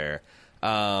transition there.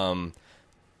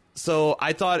 So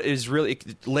I thought it was really,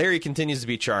 Larry continues to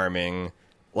be charming,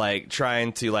 like,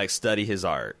 trying to, like, study his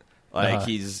art. Like,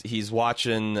 he's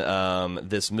watching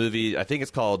this movie. I think it's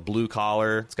called Blue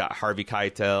Collar. It's got Harvey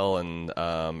Keitel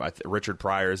and Richard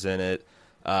Pryor's in it.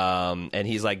 And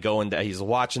he's like he's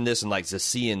watching this and like just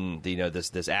seeing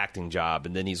this acting job,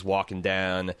 and then he's walking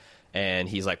down and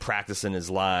he's like practicing his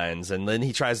lines, and then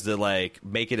he tries to like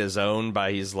make it his own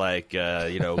by he's like got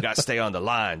to stay on the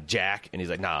line, Jack, and he's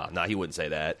like nah, he wouldn't say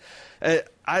that.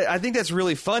 I think that's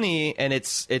really funny, and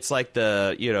it's like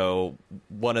the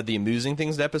one of the amusing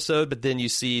things of the episode, but then you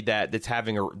see that it's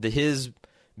having his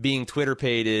being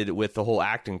Twitter-pated with the whole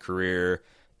acting career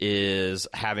is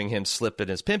having him slip in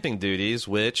his pimping duties,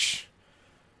 which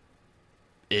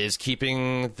is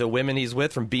keeping the women he's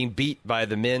with from being beat by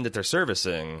the men that they're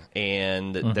servicing.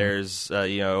 And there's,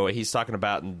 he's talking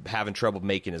about having trouble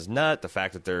making his nut, the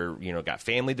fact that they're, got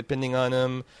family depending on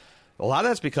him. A lot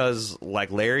of that's because,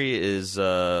 like, Larry is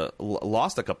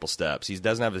lost a couple steps. He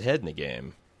doesn't have his head in the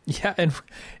game. Yeah, and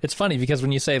it's funny because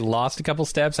when you say lost a couple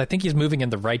steps, I think he's moving in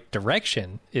the right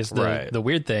direction is the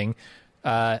weird thing.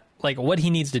 Like, what he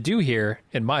needs to do here,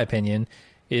 in my opinion,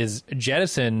 is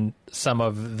jettison some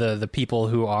of the people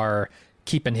who are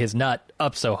keeping his nut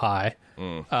up so high.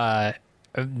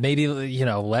 Maybe,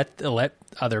 let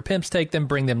other pimps take them,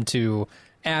 bring them to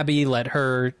Abby, let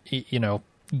her,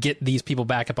 get these people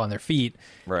back up on their feet.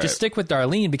 Right. Just stick with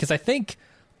Darlene, because I think,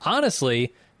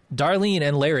 honestly, Darlene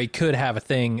and Larry could have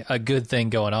a good thing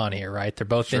going on here, right? They're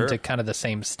both into kind of the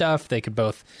same stuff. They could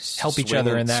both help each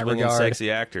other in that regard.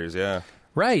 Sexy actors, yeah.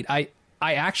 Right. I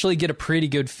actually get a pretty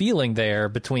good feeling there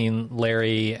between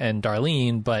Larry and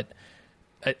Darlene, but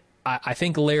I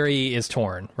think Larry is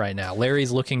torn right now.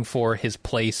 Larry's looking for his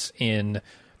place in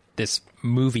this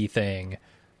movie thing,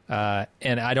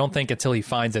 and I don't think until he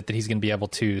finds it that he's going to be able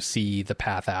to see the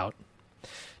path out.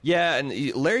 Yeah,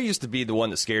 and Larry used to be the one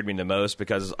that scared me the most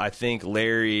because I think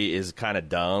Larry is kind of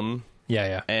dumb.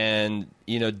 Yeah. And,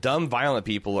 dumb, violent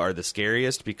people are the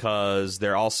scariest because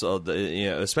they're also,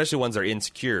 especially ones that are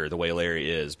insecure the way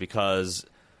Larry is, because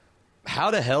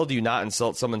how the hell do you not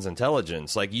insult someone's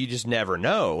intelligence? Like, you just never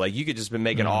know. Like, you could just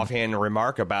make an offhand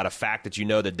remark about a fact that you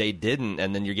know that they didn't,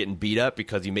 and then you're getting beat up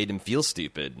because you made them feel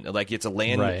stupid. Like, it's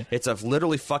it's a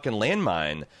literally fucking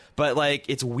landmine. But, like,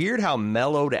 it's weird how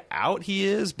mellowed out he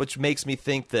is, which makes me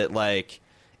think that, like,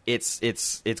 it's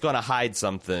going to hide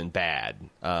something bad.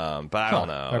 But I don't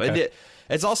know. Okay.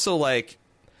 It's also like,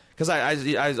 because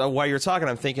I while you're talking,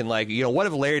 I'm thinking like, what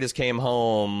if Larry just came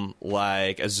home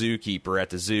like a zookeeper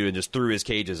at the zoo and just threw his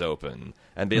cages open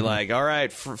and be like, all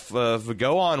right,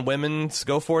 go on, women,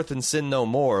 go forth and sin no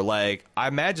more. Like, I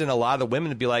imagine a lot of the women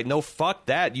would be like, no, fuck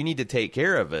that. You need to take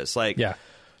care of us. Like,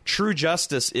 true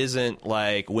justice isn't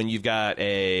like when you've got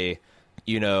an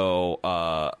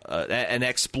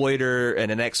exploiter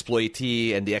and an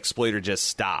exploitee, and the exploiter just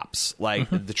stops. Like,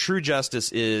 the true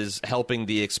justice is helping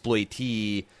the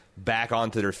exploitee back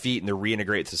onto their feet and to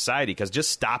reintegrate society, because just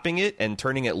stopping it and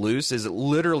turning it loose is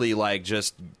literally like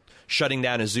just shutting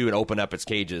down a zoo and open up its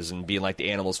cages and being like the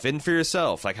animals, fend for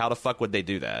yourself. Like, how the fuck would they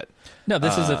do that? No,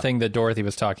 this is the thing that Dorothy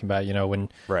was talking about, when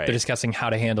they're discussing how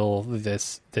to handle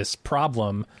this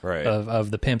problem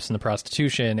of the pimps and the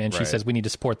prostitution, and she says we need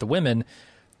to support the women.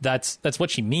 That's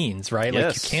what she means, right? Yes.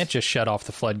 Like, you can't just shut off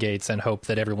the floodgates and hope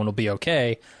that everyone will be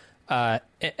okay.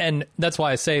 And that's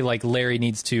why I say, like, Larry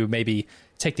needs to maybe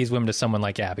take these women to someone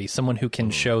like Abby, someone who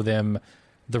can show them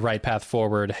the right path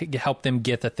forward, help them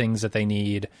get the things that they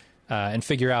need, and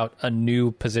figure out a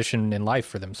new position in life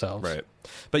for themselves. Right.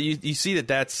 But you see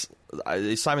that's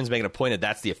Simon's making a point that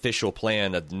that's the official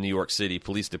plan of the New York City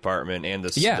Police Department and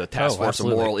the Task Force of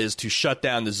Moral is to shut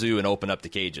down the zoo and open up the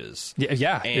cages.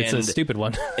 Yeah, and it's a stupid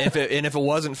one. if it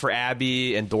wasn't for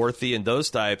Abby and Dorothy and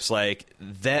those types, like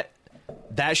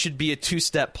that should be a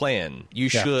two-step plan. You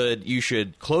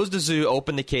should close the zoo,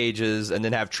 open the cages, and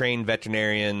then have trained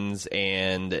veterinarians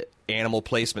and animal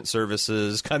placement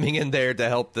services coming in there to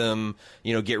help them,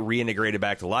 get reintegrated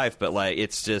back to life. But like,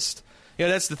 it's just,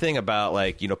 that's the thing about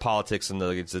like, politics and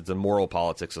the moral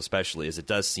politics especially, is it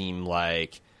does seem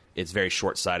like it's very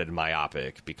short-sighted and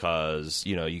myopic, because,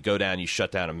 you go down, you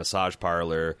shut down a massage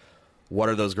parlor. What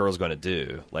are those girls going to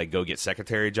do? Like, go get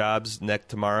secretary jobs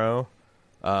tomorrow?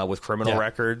 With criminal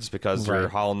records because they're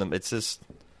hauling them. It's just,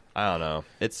 I don't know.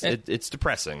 It's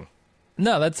depressing.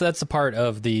 No, that's a part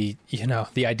of the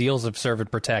the ideals of serve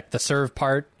and protect. The serve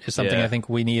part is something I think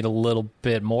we need a little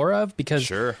bit more of,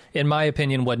 because in my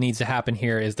opinion, what needs to happen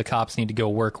here is the cops need to go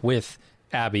work with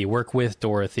Abby, work with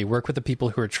Dorothy, work with the people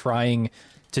who are trying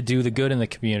to do the good in the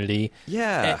community.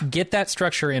 Yeah. Get that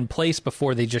structure in place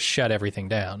before they just shut everything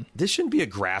down. This shouldn't be a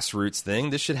grassroots thing.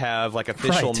 This should have like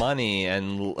official money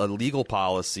and a legal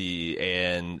policy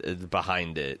and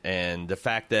behind it. And the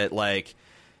fact that like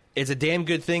it's a damn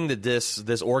good thing that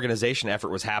this organization effort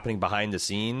was happening behind the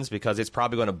scenes, because it's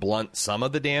probably going to blunt some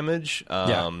of the damage. But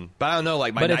I don't know,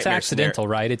 like but it's accidental,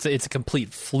 right? It's a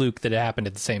complete fluke that it happened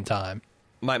at the same time.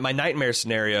 My nightmare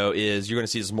scenario is you're going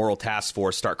to see this moral task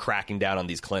force start cracking down on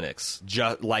these clinics,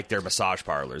 just like their massage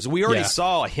parlors. We already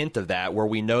saw a hint of that, where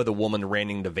we know the woman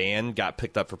renting the van got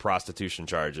picked up for prostitution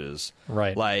charges.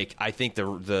 Right. Like, I think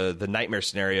the nightmare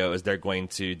scenario is they're going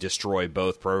to destroy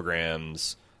both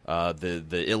programs.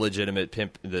 The illegitimate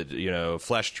pimp,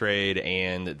 flesh trade,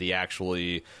 and the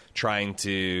actually trying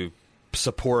to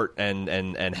support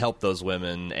and help those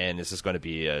women, and it's just going to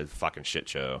be a fucking shit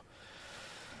show.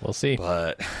 We'll see.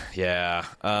 But yeah,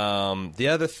 the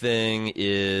other thing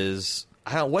is,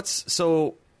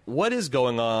 what is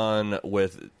going on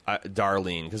with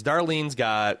Darlene? Because Darlene's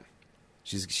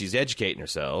she's educating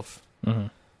herself. Mm-hmm.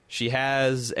 She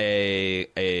has a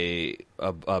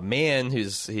man who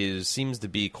seems to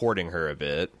be courting her a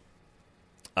bit,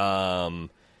 and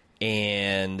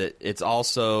it's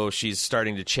also she's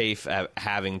starting to chafe at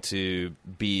having to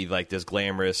be like this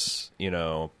glamorous,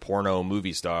 porno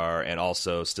movie star, and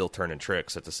also still turning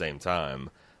tricks at the same time.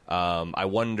 I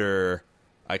wonder,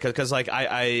 because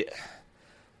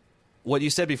what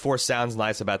you said before sounds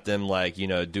nice about them, like,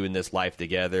 doing this life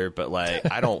together, but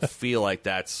like I don't feel like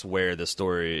that's where the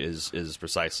story is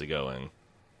precisely going.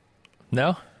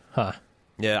 No? Huh.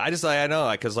 Yeah, I know,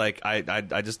 because I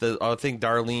think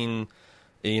Darlene,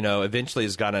 eventually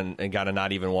is gonna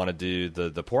not even want to do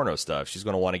the porno stuff. She's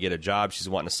gonna want to get a job. She's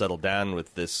wanting to settle down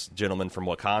with this gentleman from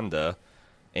Wakanda,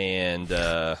 and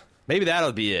maybe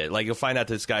that'll be it. Like, you'll find out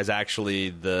this guy's actually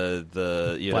the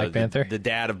Black Panther? the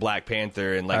dad of Black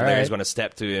Panther, and like All Larry's right. going to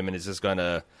step to him, and it's just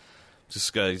gonna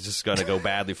go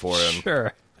badly for him.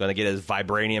 Sure. Going to get his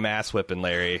vibranium ass whipping,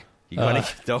 Larry.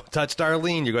 Don't touch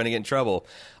Darlene. You're going to get in trouble.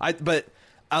 But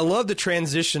I love the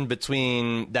transition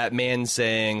between that man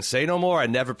saying, "Say no more, I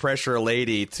never pressure a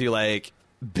lady," to like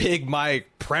Big Mike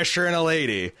pressuring a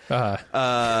lady,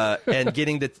 and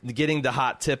getting the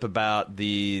hot tip about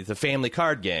the family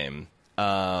card game.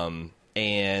 And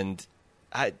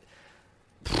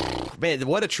man,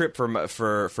 what a trip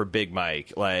for Big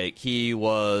Mike. Like, he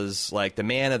was like the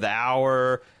man of the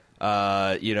hour,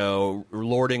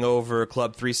 lording over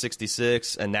Club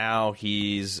 366, and now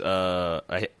he's he's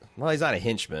not a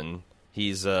henchman.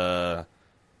 He's what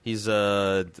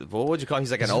would you call him? He's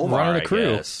like an Omar, running a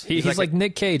crew. I guess. He's like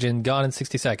Nick Cage in Gone in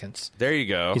 60 Seconds. There you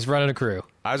go. He's running a crew.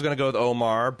 I was going to go with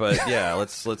Omar, but yeah,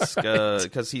 let's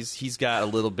because he's got a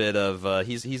little bit of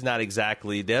he's not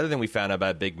exactly. The other thing we found out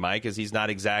about Big Mike is he's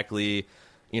not exactly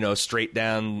straight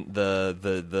down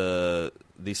the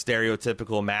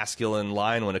stereotypical masculine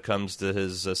line when it comes to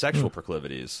his sexual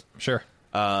proclivities. Sure.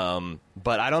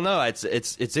 But I don't know.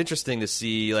 It's interesting to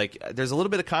see. Like, there's a little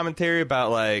bit of commentary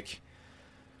about like,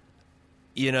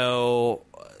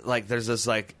 like there's this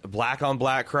like black on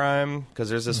black crime, because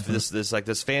there's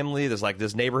this family, there's like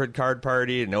this neighborhood card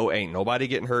party. Ain't nobody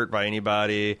getting hurt by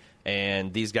anybody,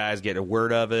 and these guys get a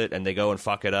word of it and they go and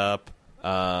fuck it up.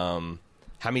 How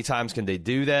many times can they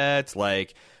do that?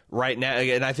 Like, right now,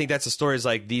 and I think that's the story, is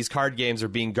like these card games are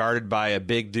being guarded by a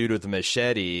big dude with a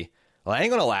machete. Well, that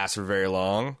ain't gonna last for very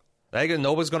long.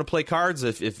 Nobody's going to play cards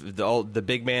if the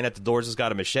big man at the doors has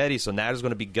got a machete. So now there's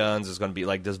going to be guns. There's going to be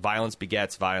like this violence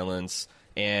begets violence.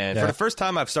 And for the first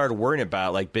time, I've started worrying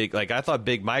about I thought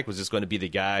Big Mike was just going to be the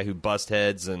guy who busts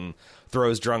heads and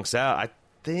throws drunks out. I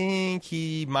think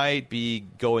he might be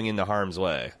going into harm's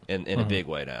way in a big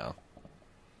way now.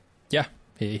 Yeah,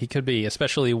 he could be,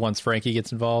 especially once Frankie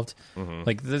gets involved. Mm-hmm.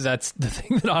 Like, that's the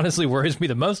thing that honestly worries me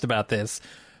the most about this,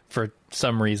 for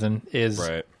some reason, is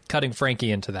cutting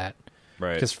Frankie into that.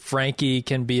 Right. Because Frankie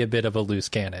can be a bit of a loose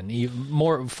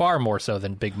cannon, far more so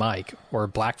than Big Mike or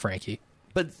Black Frankie.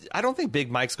 But I don't think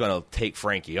Big Mike's going to take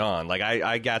Frankie on. Like,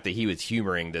 I got that he was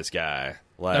humoring this guy.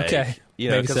 Like, okay.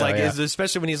 Because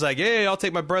especially when he's like, "Hey, I'll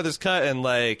take my brother's cut," and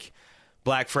like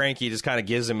Black Frankie just kind of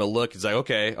gives him a look. He's like,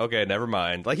 okay, never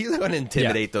mind. Like, he's not going to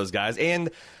intimidate those guys.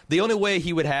 And the only way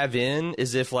he would have in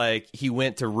is if like he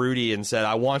went to Rudy and said,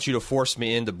 "I want you to force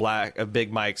me into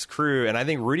Big Mike's crew," and I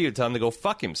think Rudy would tell him to go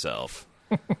fuck himself.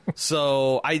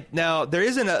 So there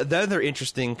is another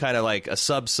interesting kind of like a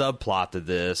subplot to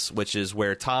this, which is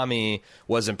where Tommy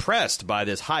was impressed by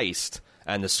this heist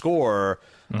and the score,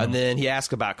 and then he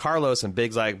asked about Carlos, and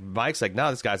Mike's like, "No,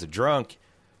 this guy's a drunk."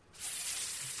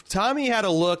 Tommy had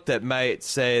a look that might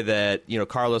say that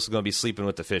Carlos is going to be sleeping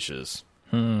with the fishes.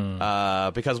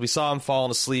 Because we saw him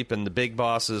falling asleep in the big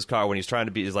boss's car when he's trying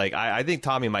to be. He's like, I think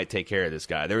Tommy might take care of this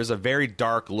guy. There was a very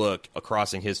dark look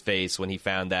crossing his face when he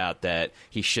found out that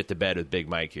he shit the bed with Big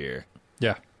Mike here.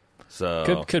 Yeah.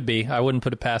 So could be. I wouldn't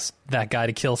put it past that guy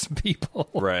to kill some people.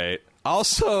 Right.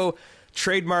 Also,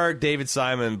 trademark David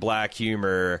Simon black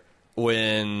humor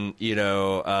when,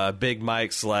 Big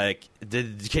Mike's like,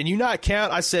 can you not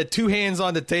count? I said 2 hands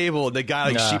on the table, and the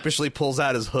guy sheepishly pulls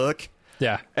out his hook.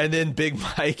 Yeah. And then Big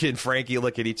Mike and Frankie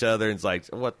look at each other and it's like,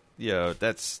 what,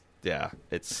 it's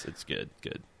good.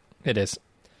 It is.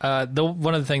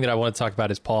 One other thing that I want to talk about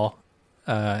is Paul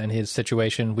and his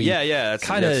situation. We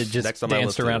kind of just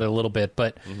danced around it a little bit,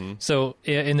 but so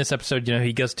in this episode,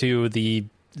 he goes to the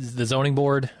zoning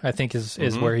board, I think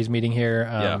is where he's meeting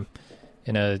here.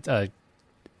 In a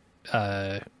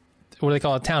what do they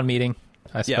call it? Town meeting,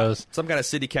 I suppose. Some kind of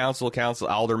city council,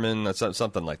 alderman,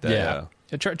 something like that.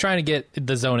 Yeah. Trying to get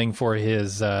the zoning for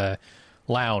his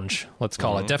lounge, let's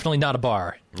call it. Definitely not a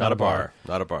bar. Not a bar.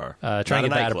 Trying to get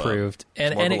that approved.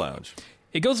 And a lounge.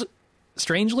 It goes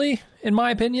strangely, in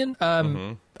my opinion.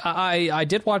 I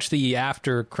did watch the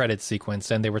after credits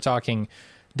sequence, and they were talking,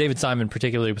 David Simon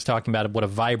particularly was talking about what a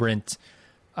vibrant,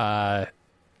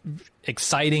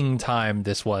 exciting time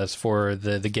this was for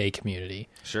the gay community.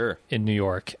 Sure. In New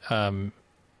York.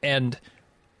 And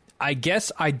I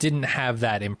guess I didn't have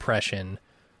that impression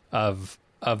of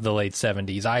the late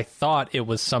 70s. I thought it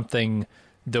was something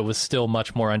that was still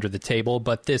much more under the table,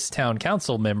 but this town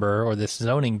council member or this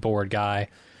zoning board guy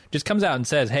just comes out and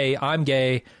says, hey, I'm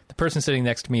gay. The person sitting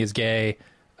next to me is gay.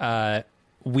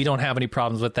 We don't have any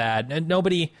problems with that. And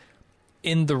nobody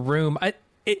in the room...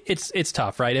 It's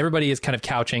tough, right? Everybody is kind of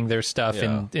couching their stuff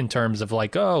in terms of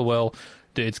like, oh, well,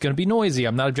 it's going to be noisy.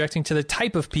 I'm not objecting to the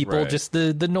type of people, just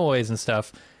the noise and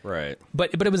stuff. Right.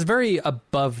 But it was very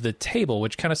above the table,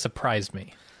 which kind of surprised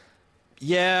me.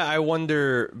 Yeah, I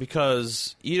wonder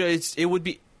because it would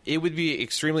be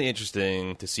extremely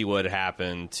interesting to see what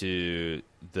happened to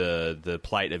the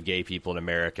plight of gay people in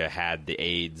America had the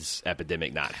AIDS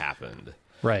epidemic not happened.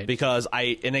 Right. Because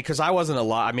I wasn't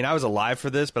alive. I mean, I was alive for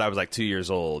this, but I was like 2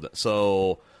 years old.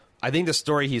 So I think the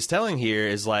story he's telling here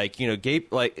is like, gay,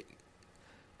 like,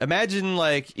 imagine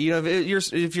like,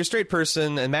 if you're a straight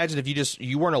person, imagine if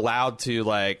you weren't allowed to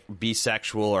like be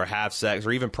sexual or have sex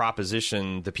or even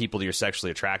proposition the people that you're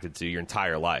sexually attracted to your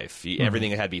entire life.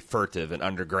 Everything had to be furtive and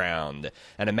underground.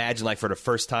 And imagine like for the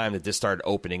first time that this started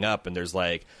opening up and there's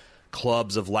like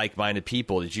clubs of like-minded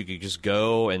people that you could just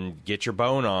go and get your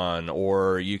bone on,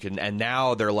 or you can, and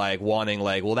now they're like wanting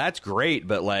like, well, that's great,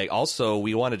 but like also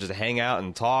we want to just hang out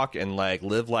and talk and like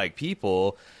live like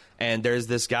people. And there's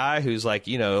this guy who's like,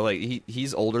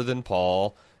 he's older than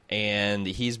Paul and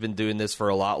he's been doing this for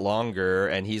a lot longer,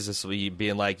 and he's just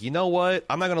being like, you know what,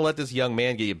 I'm not going to let this young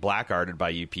man get blackguarded by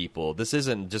you people. This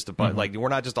isn't just about like, we're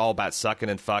not just all about sucking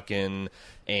and fucking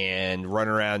and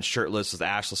running around shirtless with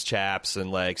ashless chaps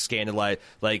and like scandalize,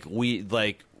 like we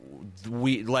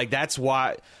that's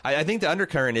why I think the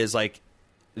undercurrent is like,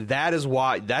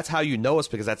 that's how you know us,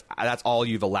 because that's all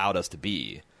you've allowed us to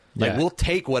be. Like, we'll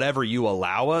take whatever you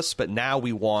allow us, but now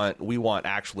we want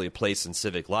actually a place in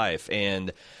civic life.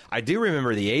 And I do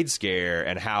remember the AIDS scare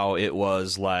and how it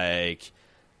was like,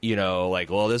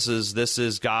 well, this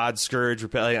is God's scourge.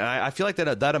 And I feel like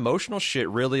that emotional shit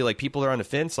really, like, people are on the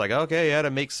fence, like, okay, yeah,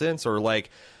 that makes sense. Or like,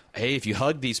 hey, if you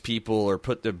hug these people or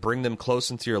bring them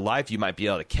close into your life, you might be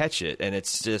able to catch it. And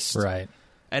it's just right.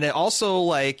 And it also,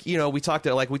 like, we talk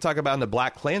about in the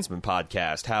Black Klansman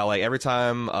podcast how like every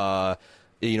time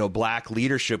black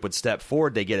leadership would step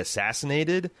forward, they get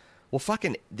assassinated. Well,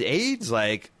 fucking AIDS,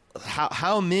 like,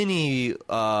 how many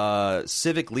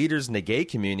civic leaders in the gay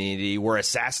community were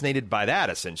assassinated by that,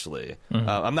 essentially?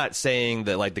 I'm not saying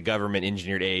that, like, the government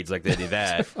engineered AIDS like they did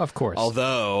that. Of course.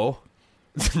 Although,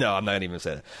 no, I'm not even going to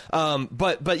say that.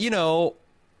 But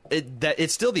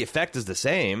it's still, the effect is the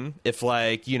same. If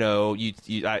like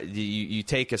you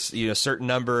take a certain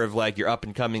number of like your up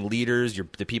and coming leaders,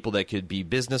 the people that could be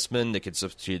businessmen, that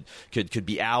could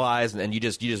be allies, and you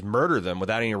just murder them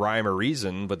without any rhyme or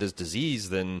reason with this disease,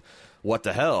 then what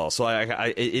the hell? So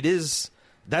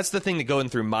that's the thing that going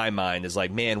through my mind is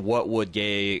like, man, what would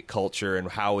gay culture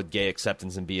and how would gay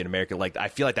acceptance be in America? Like, I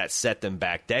feel like that set them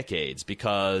back decades,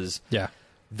 because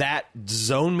that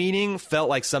zone meeting felt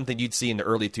like something you'd see in the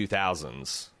early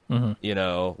 2000s.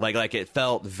 Like it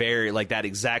felt very like that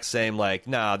exact same, like,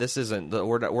 no, this isn't,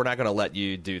 we're not going to let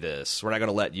you do this. We're not going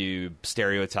to let you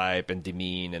stereotype and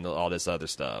demean and all this other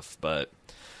stuff. But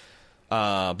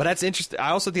that's interesting. I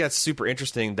also think that's super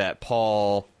interesting that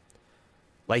Paul,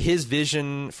 like, his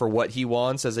vision for what he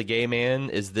wants as a gay man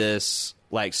is this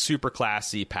like super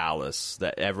classy palace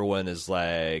that everyone is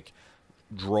like,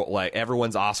 like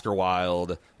everyone's Oscar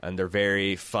Wilde, and they're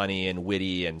very funny and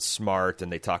witty and smart,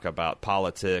 and they talk about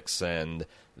politics. And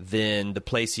then the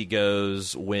place he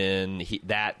goes when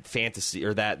that fantasy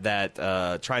or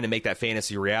that trying to make that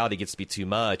fantasy reality gets to be too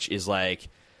much is like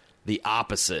the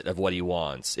opposite of what he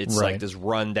wants. It's like this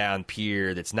rundown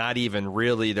pier that's not even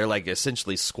really, they're like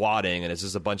essentially squatting, and it's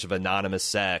just a bunch of anonymous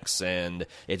sex, and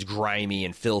it's grimy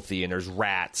and filthy, and there's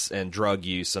rats and drug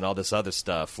use and all this other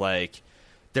stuff. Like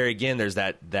there again, there's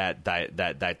that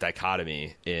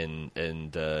dichotomy in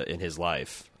his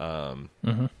life. I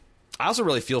also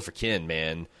really feel for Ken,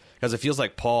 man, because it feels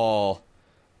like Paul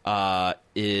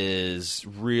is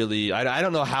really, I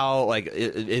don't know how, like,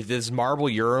 if this marble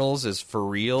urinals is for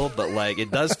real, but like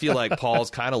it does feel like Paul's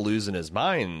kind of losing his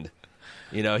mind.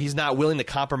 You know, he's not willing to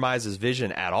compromise his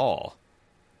vision at all.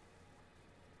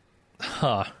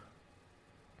 I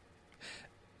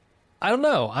don't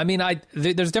know. I mean,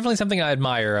 there's definitely something I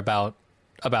admire about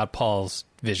Paul's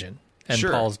vision and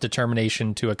Paul's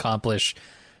determination to accomplish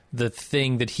the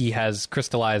thing that he has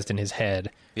crystallized in his head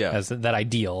as that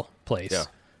ideal place.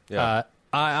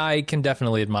 I can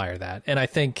definitely admire that. And I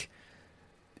think,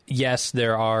 yes,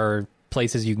 there are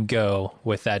places you can go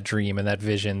with that dream and that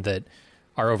vision that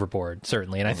are overboard,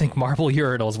 certainly. And I think marble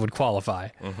urinals would qualify.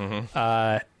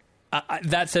 That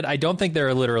said, I don't think there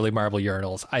are literally marble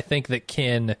urinals. I think that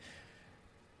Ken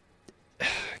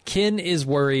is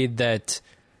worried that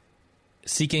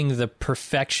seeking the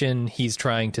perfection he's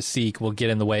trying to seek will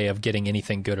get in the way of getting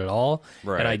anything good at all.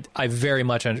 Right. And I very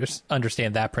much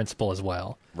understand that principle as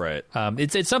well. Right.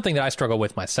 It's something that I struggle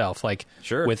with myself. Like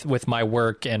with my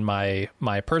work and my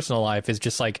personal life is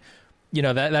just like, you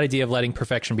know, that idea of letting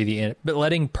perfect be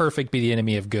the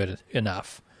enemy of good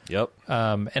enough. Yep.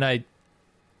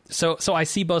 So I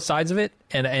see both sides of it,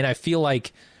 and I feel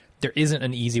like there isn't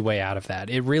an easy way out of that.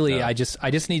 It really, I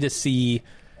just need to see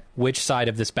which side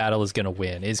of this battle is going to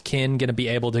win. Is Ken going to be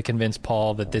able to convince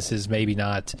Paul that this is maybe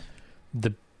not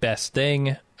the best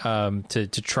thing to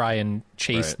try and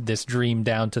chase this dream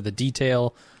down to the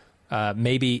detail?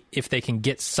 Maybe if they can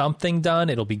get something done,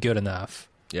 it'll be good enough.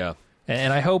 Yeah.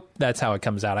 And I hope that's how it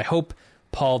comes out. I hope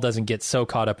Paul doesn't get so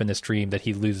caught up in this dream that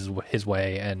he loses his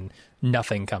way and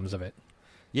nothing comes of it.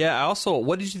 Yeah, also,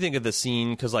 what did you think of the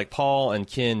scene? Because, like, Paul and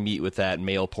Ken meet with that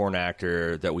male porn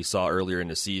actor that we saw earlier in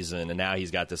the season, and now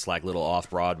he's got this, like, little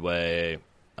off-Broadway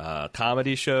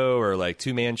comedy show or, like,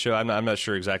 two-man show. I'm not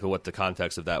sure exactly what the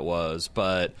context of that was,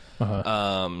 but you're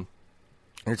talking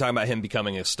about him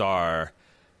becoming a star.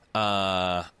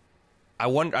 I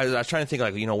was trying to think,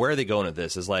 like, you know, where are they going with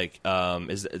this? Is like,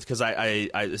 because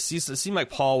it seemed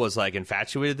like Paul was like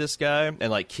infatuated with this guy,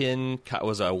 and like Ken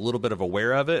was a little bit of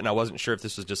aware of it, and I wasn't sure if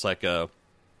this was just like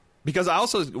because I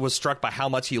also was struck by how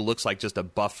much he looks like just a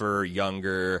buffer,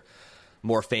 younger,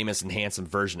 more famous and handsome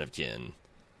version of Ken.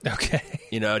 Okay.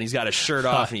 You know, and he's got his shirt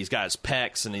off, and he's got his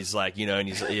pecs, and he's like, you know,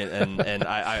 and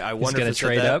I wonder if it's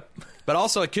trade up. But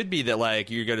also, it could be that, like,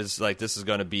 you're going to, like, this is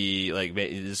going to be, like,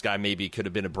 this guy maybe could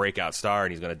have been a breakout star,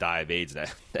 and he's going to die of AIDS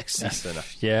next season.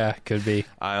 Yeah, could be.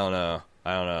 I don't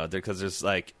know. Because there's,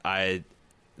 like,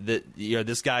 you know,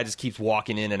 this guy just keeps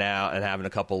walking in and out and having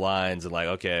a couple lines, and, like,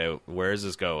 okay, where is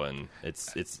this going?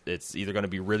 It's either going to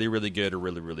be really, really good or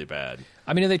really, really bad.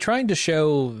 I mean, are they trying to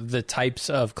show the types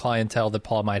of clientele that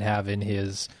Paul might have in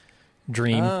his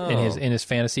dream, in his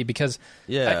fantasy? Because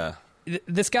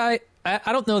this guy,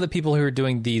 I don't know that people who are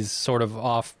doing these sort of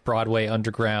off-Broadway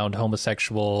underground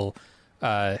homosexual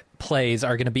plays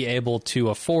are going to be able to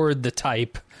afford the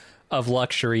type of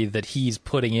luxury that he's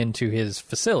putting into his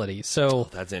facility. So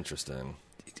that's interesting.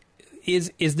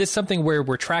 Is this something where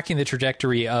we're tracking the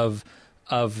trajectory of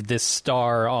this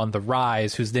star on the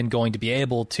rise, who's then going to be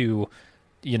able to,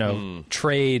 you know,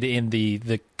 trade in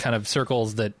the kind of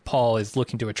circles that Paul is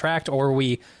looking to attract, or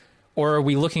are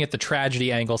we looking at the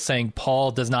tragedy angle, saying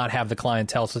Paul does not have the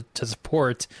clientele to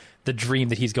support the dream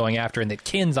that he's going after, and that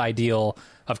Ken's ideal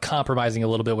of compromising a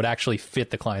little bit would actually fit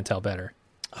the clientele better?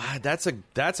 That's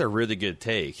a really good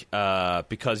take,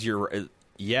 because now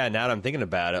that I'm thinking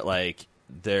about it, like,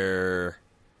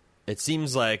 it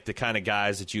seems like the kind of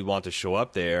guys that you want to show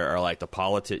up there are like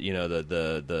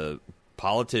the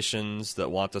politicians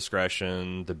that want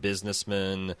discretion, the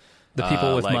businessmen, the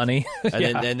people with money,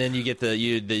 and then you get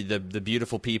the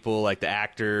beautiful people, like the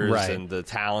actors and the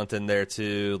talent in there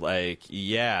too. Like,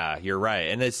 yeah, you're right,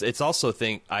 and it's also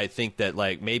I think that,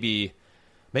 like, maybe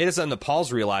it's something that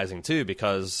Paul's realizing too,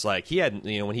 because, like, he had,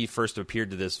 you know, when he first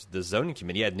appeared to this zoning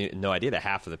committee, he had no idea that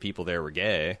half of the people there were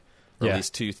gay, or at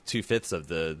least 2/5 of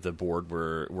the board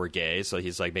were gay. So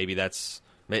he's like, maybe that's,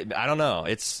 I don't know.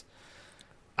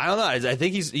 I don't know. I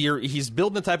think he's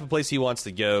building the type of place he wants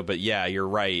to go. But yeah, you're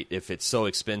right. If it's so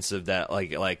expensive that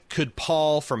like could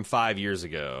Paul from 5 years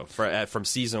ago from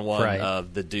season 1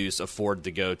 of the Deuce afford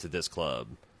to go to this club?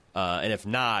 And if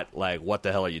not, like what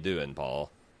the hell are you doing,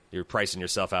 Paul? You're pricing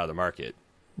yourself out of the market.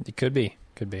 It could be.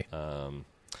 We want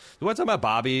to talk about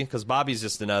Bobby because Bobby's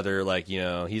just another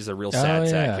he's a real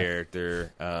sad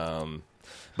character.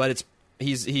 But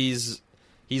he's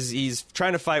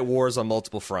trying to fight wars on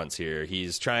multiple fronts here.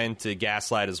 He's trying to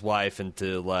gaslight his wife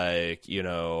into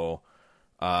well,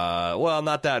 I'm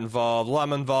not that involved. Well,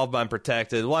 I'm involved, but I'm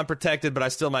protected. Well, I'm protected, but I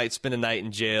still might spend a night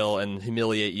in jail and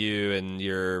humiliate you and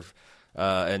your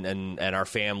and our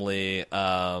family.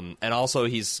 And also,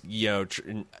 he's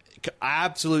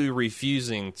absolutely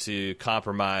refusing to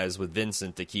compromise with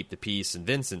Vincent to keep the peace in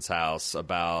Vincent's house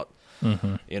about.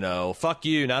 Fuck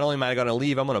you. Not only am I going to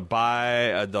leave, I'm going to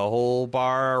buy the whole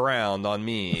bar around on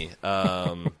me.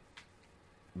 Let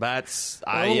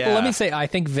me say, I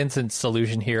think Vincent's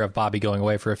solution here of Bobby going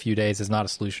away for a few days is not a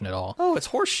solution at all. Oh, it's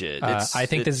horseshit. I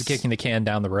think this is kicking the can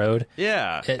down the road.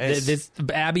 Yeah.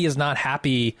 Abby is not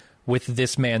happy with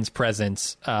this man's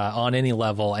presence on any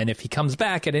level, and if he comes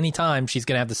back at any time, she's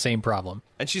going to have the same problem.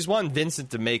 And she's wanting Vincent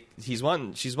to make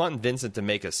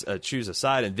a choose a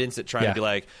side, and Vincent trying to be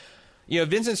like.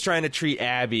 Vincent's trying to treat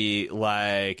Abby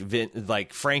like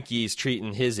Frankie's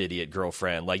treating his idiot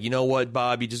girlfriend. Like, you know what,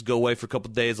 Bob? You just go away for a couple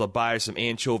of days. I'll buy her some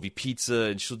anchovy pizza,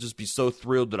 and she'll just be so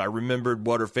thrilled that I remembered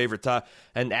what her favorite time.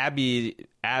 And Abby's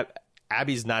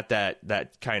not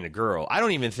that kind of girl. I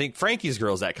don't even think Frankie's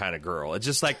girl's that kind of girl. It's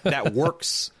just like that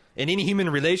works. In any human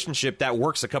relationship, that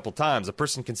works a couple times. A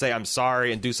person can say, I'm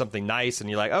sorry, and do something nice, and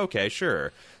you're like, okay,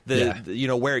 sure.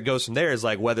 Where it goes from there is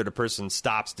like whether the person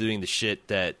stops doing the shit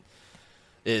that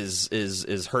is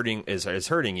hurting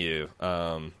you.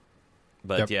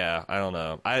 Yeah, I don't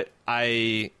know. I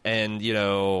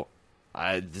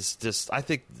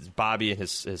think Bobby and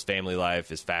his family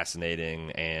life is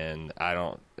fascinating, and I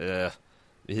don't.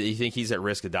 You think he's at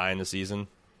risk of dying this season?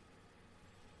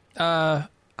 I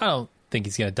don't think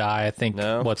he's going to die. I think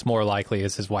what's more likely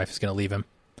is his wife is going to leave him.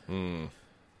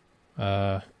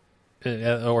 Or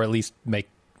at least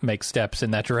make steps in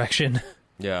that direction.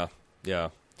 Yeah.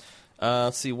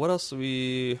 Let's see, what else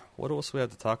we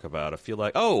have to talk about? I feel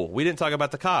like we didn't talk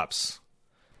about the cops.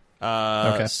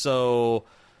 Okay. So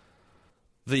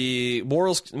the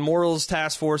morals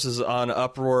task force is on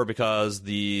uproar because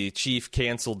the chief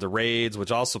canceled the raids,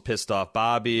 which also pissed off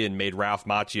Bobby and made Ralph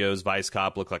Macchio's vice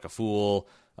cop look like a fool.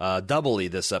 Doubly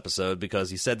this episode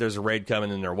because he said there's a raid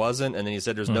coming and there wasn't, and then he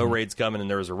said there's no raids coming and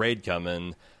there was a raid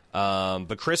coming.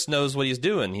 But Chris knows what he's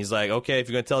doing. He's like, okay, if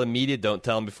you're going to tell the media, don't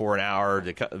tell them before an hour.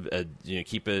 To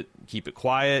keep it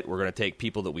quiet. We're going to take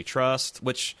people that we trust.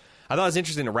 Which I thought was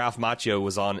interesting that Ralph Macchio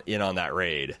was in on that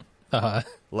raid. I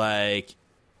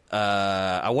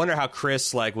wonder how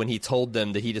Chris, when he told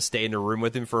them that he just stay in the room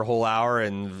with him for a whole hour,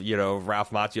 and Ralph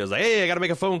Macchio was like, hey, I got to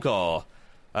make a phone call.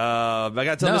 I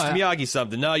got to tell Mr. Miyagi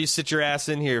something. No, you sit your ass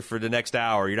in here for the next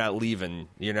hour. You're not leaving.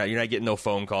 You're not getting no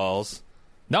phone calls.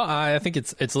 No, I think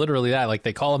it's literally that. Like,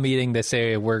 they call a meeting, they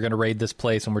say, we're going to raid this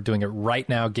place, and we're doing it right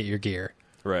now, get your gear.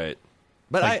 Right.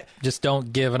 But just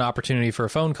don't give an opportunity for a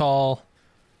phone call.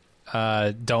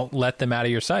 Don't let them out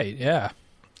of your sight. Yeah.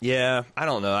 Yeah, I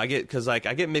don't know. I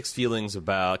get mixed feelings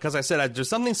about, because I said there's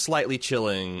something slightly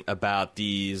chilling about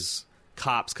these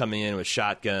cops coming in with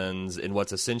shotguns in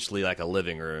what's essentially like a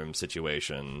living room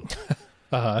situation.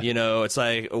 It's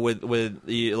like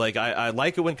I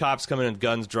like it when cops come in with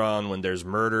guns drawn, when there's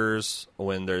murders,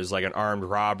 when there's like an armed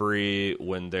robbery,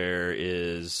 when there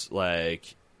is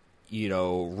risk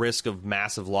of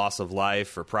massive loss of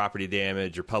life or property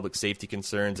damage or public safety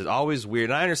concerns. It's always weird.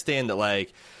 And I understand that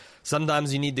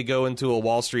sometimes you need to go into a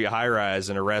Wall Street high-rise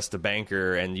and arrest a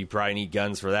banker, and you probably need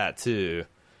guns for that too.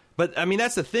 But I mean,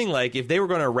 that's the thing. If they were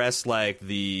going to arrest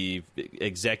the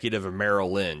executive of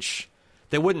Merrill Lynch,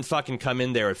 they wouldn't fucking come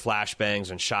in there with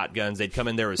flashbangs and shotguns. They'd come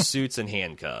in there with suits and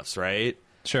handcuffs, right?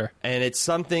 Sure. And it's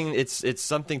something. It's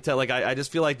something to I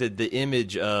just feel like the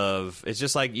image of it's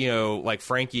just like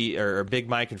Frankie or Big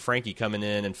Mike and Frankie coming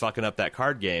in and fucking up that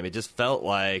card game. It just felt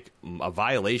like a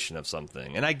violation of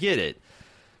something. And I get it.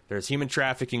 There's human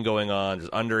trafficking going on. There's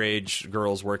underage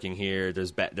girls working here. There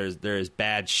is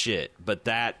bad shit. But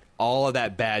all of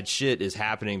that bad shit is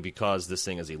happening because this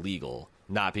thing is illegal,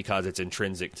 not because it's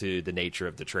intrinsic to the nature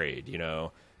of the trade,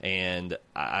 And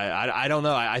I don't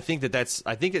know. I think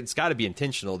it's got to be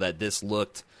intentional that this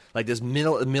looked like this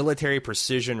military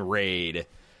precision raid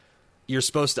you're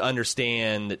supposed to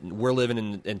understand that we're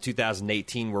living in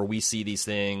 2018 where we see these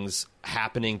things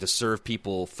happening to serve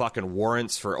people fucking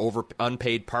warrants for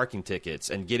unpaid parking tickets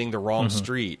and getting the wrong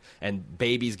street, and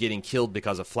babies getting killed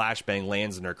because a flashbang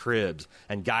lands in their cribs,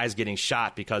 and guys getting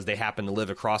shot because they happen to live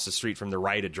across the street from the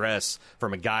right address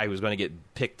from a guy who's going to get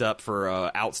picked up for a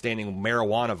outstanding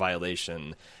marijuana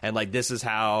violation. And like, this is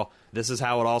how it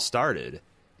all started.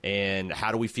 And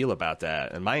how do we feel about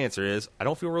that? And my answer is, I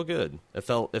don't feel real good. It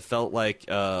felt like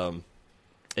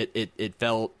it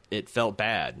felt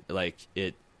bad. Like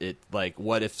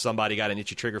what if somebody got an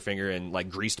itchy trigger finger and like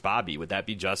greased Bobby? Would that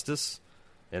be justice?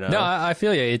 You know? No, I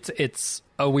feel you. It's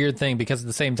a weird thing because at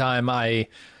the same time I'm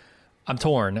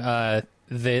torn.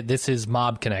 This is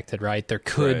mob connected, right? There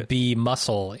could be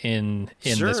muscle in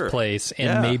this place,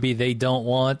 and maybe they don't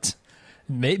want.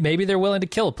 Maybe they're willing to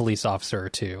kill a police officer or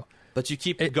two. But you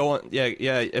keep going, But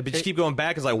you keep going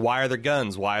back. It's like, why are there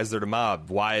guns? Why is there the mob?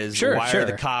 Why are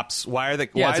the cops? Why are the?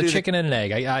 Yeah, it's a chicken and an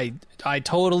egg. I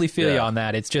totally feel you on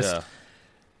that. It's just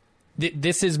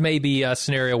this is maybe a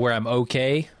scenario where I'm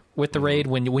okay with the raid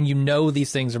when you know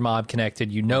these things are mob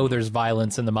connected. You know there's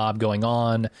violence in the mob going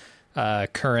on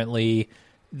currently.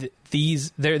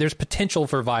 There's potential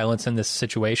for violence in this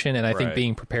situation, and I think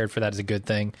being prepared for that is a good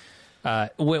thing.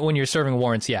 When you're serving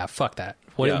warrants, fuck that.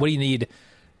 What do you need?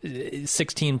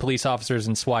 16 police officers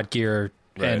in SWAT gear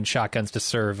and shotguns to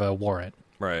serve a warrant.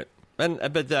 Right.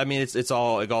 But I mean, it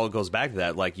all goes back to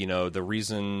that. Like, you know, the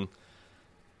reason,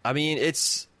 I mean,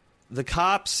 it's the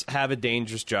cops have a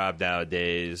dangerous job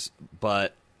nowadays,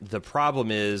 but the problem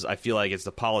is I feel like it's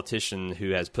the politician who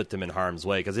has put them in harm's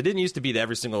way, because it didn't used to be that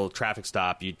every single traffic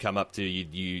stop you'd come up to,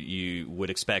 you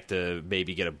would expect to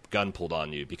maybe get a gun pulled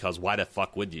on you, because why the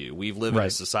fuck would you? We've lived in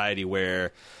a society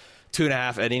where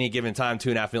at any given time,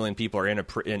 2.5 million people are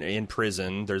in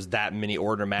prison. There's that many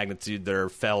order of magnitude that are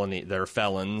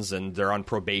felons, and they're on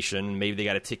probation. Maybe they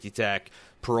got a ticky-tack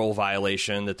parole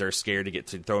violation that they're scared to get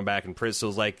thrown back in prison. So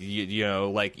it's like,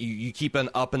 you keep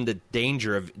up in the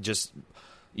danger of just,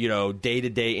 you know,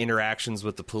 day-to-day interactions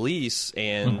with the police,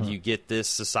 and you get this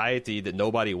society that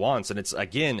nobody wants. And it's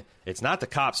not the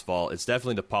cops' fault. It's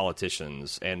definitely the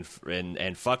politicians. And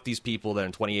fuck these people that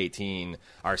in 2018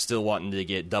 are still wanting to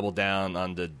get double down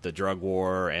on the drug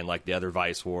war and like the other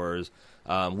vice wars.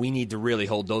 We need to really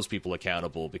hold those people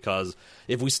accountable, because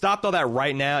if we stopped all that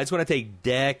right now, it's going to take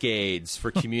decades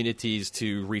for communities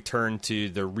to return to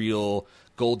the real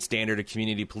gold standard of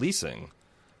community policing.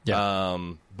 Yeah.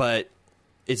 But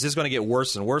it's just going to get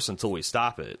worse and worse until we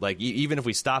stop it. Like, even if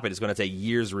we stop it, it's going to take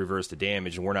years to reverse the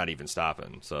damage, and we're not even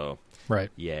stopping. So,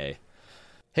 yay.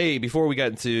 Hey, before we got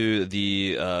into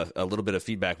the a little bit of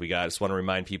feedback we got, I just want to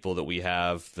remind people that we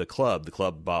have the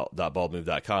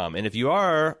club.baldmove.com. And if you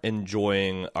are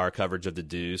enjoying our coverage of the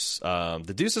Deuce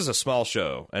is a small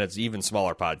show, and it's an even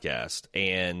smaller podcast.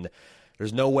 And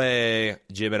there's no way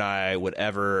Jim and I would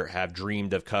ever have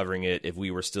dreamed of covering it if we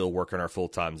were still working our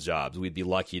full-time jobs. We'd be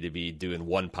lucky to be doing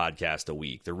one podcast a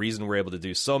week. The reason we're able to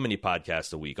do so many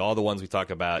podcasts a week, all the ones we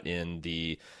talk about in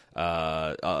the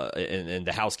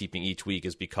housekeeping each week,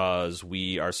 is because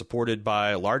we are supported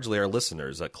by largely our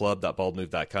listeners at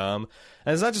club.baldmove.com.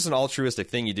 And it's not just an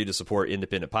altruistic thing you do to support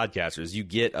independent podcasters. You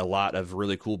get a lot of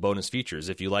really cool bonus features.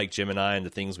 If you like Jim and I and the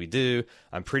things we do,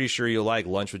 I'm pretty sure you'll like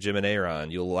Lunch with Jim and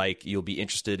A.Ron. You'll be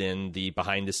interested in the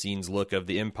behind-the-scenes look of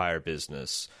the Empire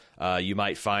business. You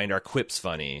might find our quips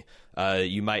funny.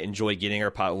 You might enjoy getting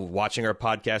watching our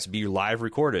podcast be live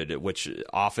recorded, which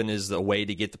often is a way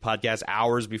to get the podcast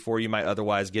hours before you might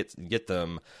otherwise get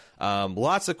them.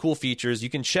 Lots of cool features. You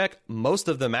can check most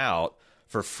of them out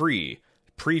for free.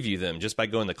 Preview them just by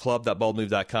going to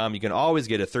club.baldmove.com. You can always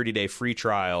get a 30-day free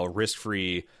trial,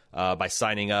 risk-free, by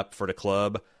signing up for the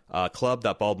club.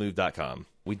 Club.baldmove.com.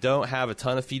 We don't have a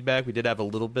ton of feedback. We did have a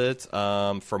little bit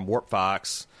from Warp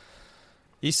Fox.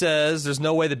 He says, there's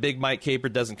no way the big Mike caper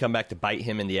doesn't come back to bite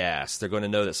him in the ass. They're going to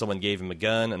know that someone gave him a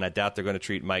gun, and I doubt they're going to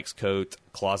treat Mike's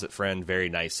closet friend very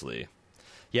nicely.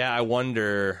 Yeah, I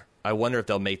wonder if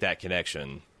they'll make that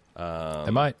connection. They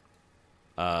might.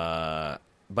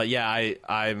 But yeah,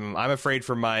 I'm afraid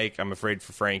for Mike. I'm afraid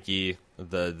for Frankie,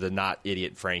 the not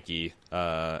idiot Frankie,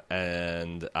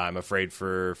 and I'm afraid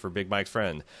for Big Mike's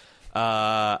friend.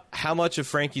 How much of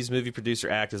Frankie's movie producer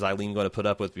act is Eileen going to put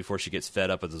up with before she gets fed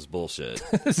up with this bullshit?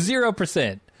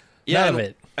 0%. Yeah, None of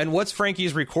it. And what's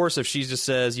Frankie's recourse if she just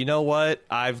says, you know what,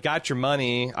 I've got your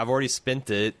money, I've already spent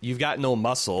it, you've got no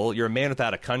muscle, you're a man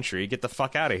without a country, get the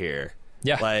fuck out of here.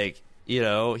 Yeah. Like, you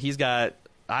know, he's got,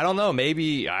 I don't know,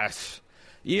 maybe,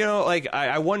 you know, like,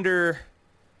 I wonder,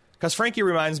 because Frankie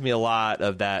reminds me a lot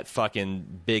of that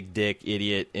fucking big dick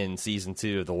idiot in season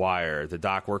 2 of The Wire, the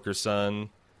dock worker's son.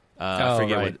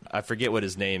 I forget what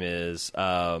his name is.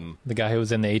 The guy who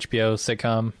was in the HBO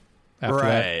sitcom. After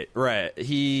that. Right.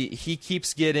 He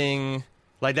keeps getting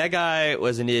like that guy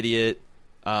was an idiot,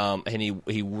 and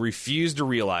he refused to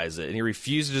realize it, and he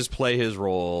refused to just play his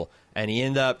role, and he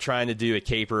ended up trying to do a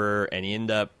caper, and he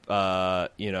ended up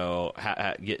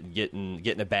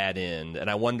getting a bad end. And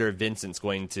I wonder if Vincent's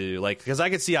going to like, because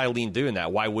I could see Eileen doing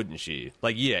that. Why wouldn't she?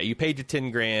 Like, yeah, you paid your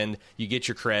 $10,000, you get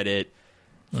your credit.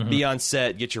 Be on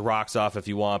set, get your rocks off if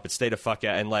you want, but stay the fuck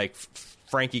out. And like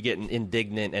Frankie getting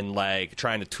indignant and like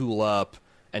trying to tool up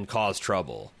and cause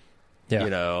trouble. Yeah. You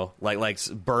know, like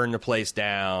burn the place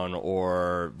down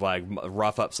or like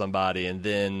rough up somebody, and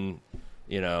then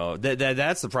you know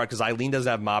that's the problem, because Eileen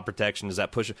doesn't have mob protection. Does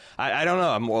that push? I don't know.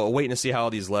 I'm waiting to see how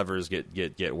all these levers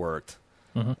get worked.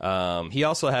 He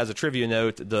also has a trivia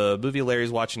note. The movie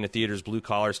Larry's watching in the theaters, Blue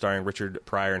Collar, starring Richard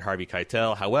Pryor and Harvey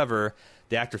Keitel. However,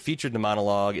 the actor featured in the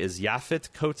monologue is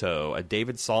Yaphet Kotto, a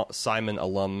David Simon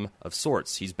alum of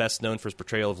sorts. He's best known for his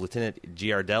portrayal of Lieutenant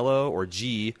Giardello, or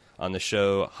G, on the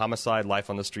show Homicide: Life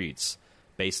on the Streets,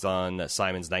 based on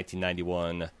Simon's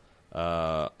 1991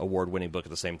 award-winning book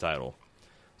of the same title.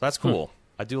 So that's cool.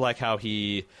 I do like how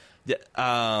he...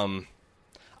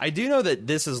 I do know that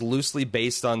this is loosely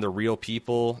based on the real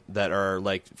people that are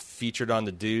like featured on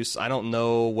the Deuce. I don't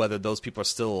know whether those people are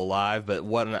still alive, but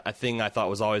a thing I thought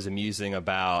was always amusing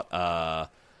about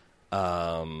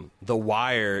The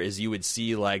Wire is you would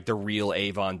see like the real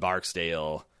Avon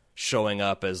Barksdale showing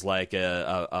up as like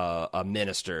a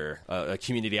minister, a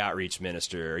community outreach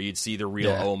minister, or you'd see the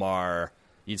real Omar.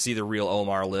 You'd see the real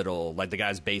Omar Little, like the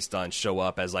guys based on, show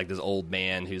up as like this old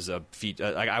man who's a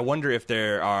I wonder if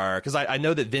there are, because I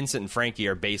know that Vincent and Frankie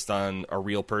are based on a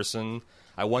real person.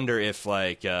 I wonder if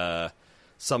like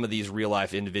some of these real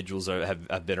life individuals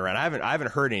have been around. I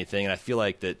haven't heard anything, and I feel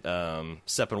like that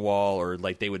Sepinwall or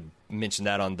like they would mention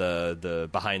that on the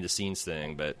behind the scenes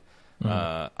thing. But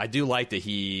I do like that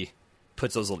he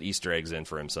puts those little Easter eggs in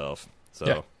for himself. So.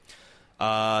 Yeah.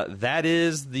 That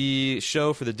is the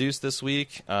show for the Deuce this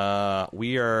week. I think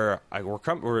we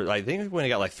only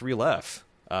got like 3 left.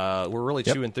 We're really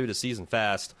chewing through the season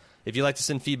fast. If you'd like to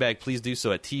send feedback, please do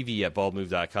so at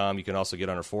tv@baldmove.com. You can also get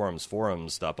on our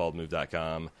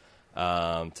forums.baldmove.com,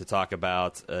 to talk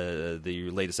about the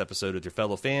latest episode with your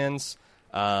fellow fans.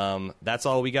 That's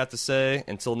all we got to say.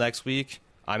 Until next week,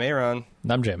 I'm A.Ron.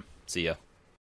 And I'm Jim. See ya.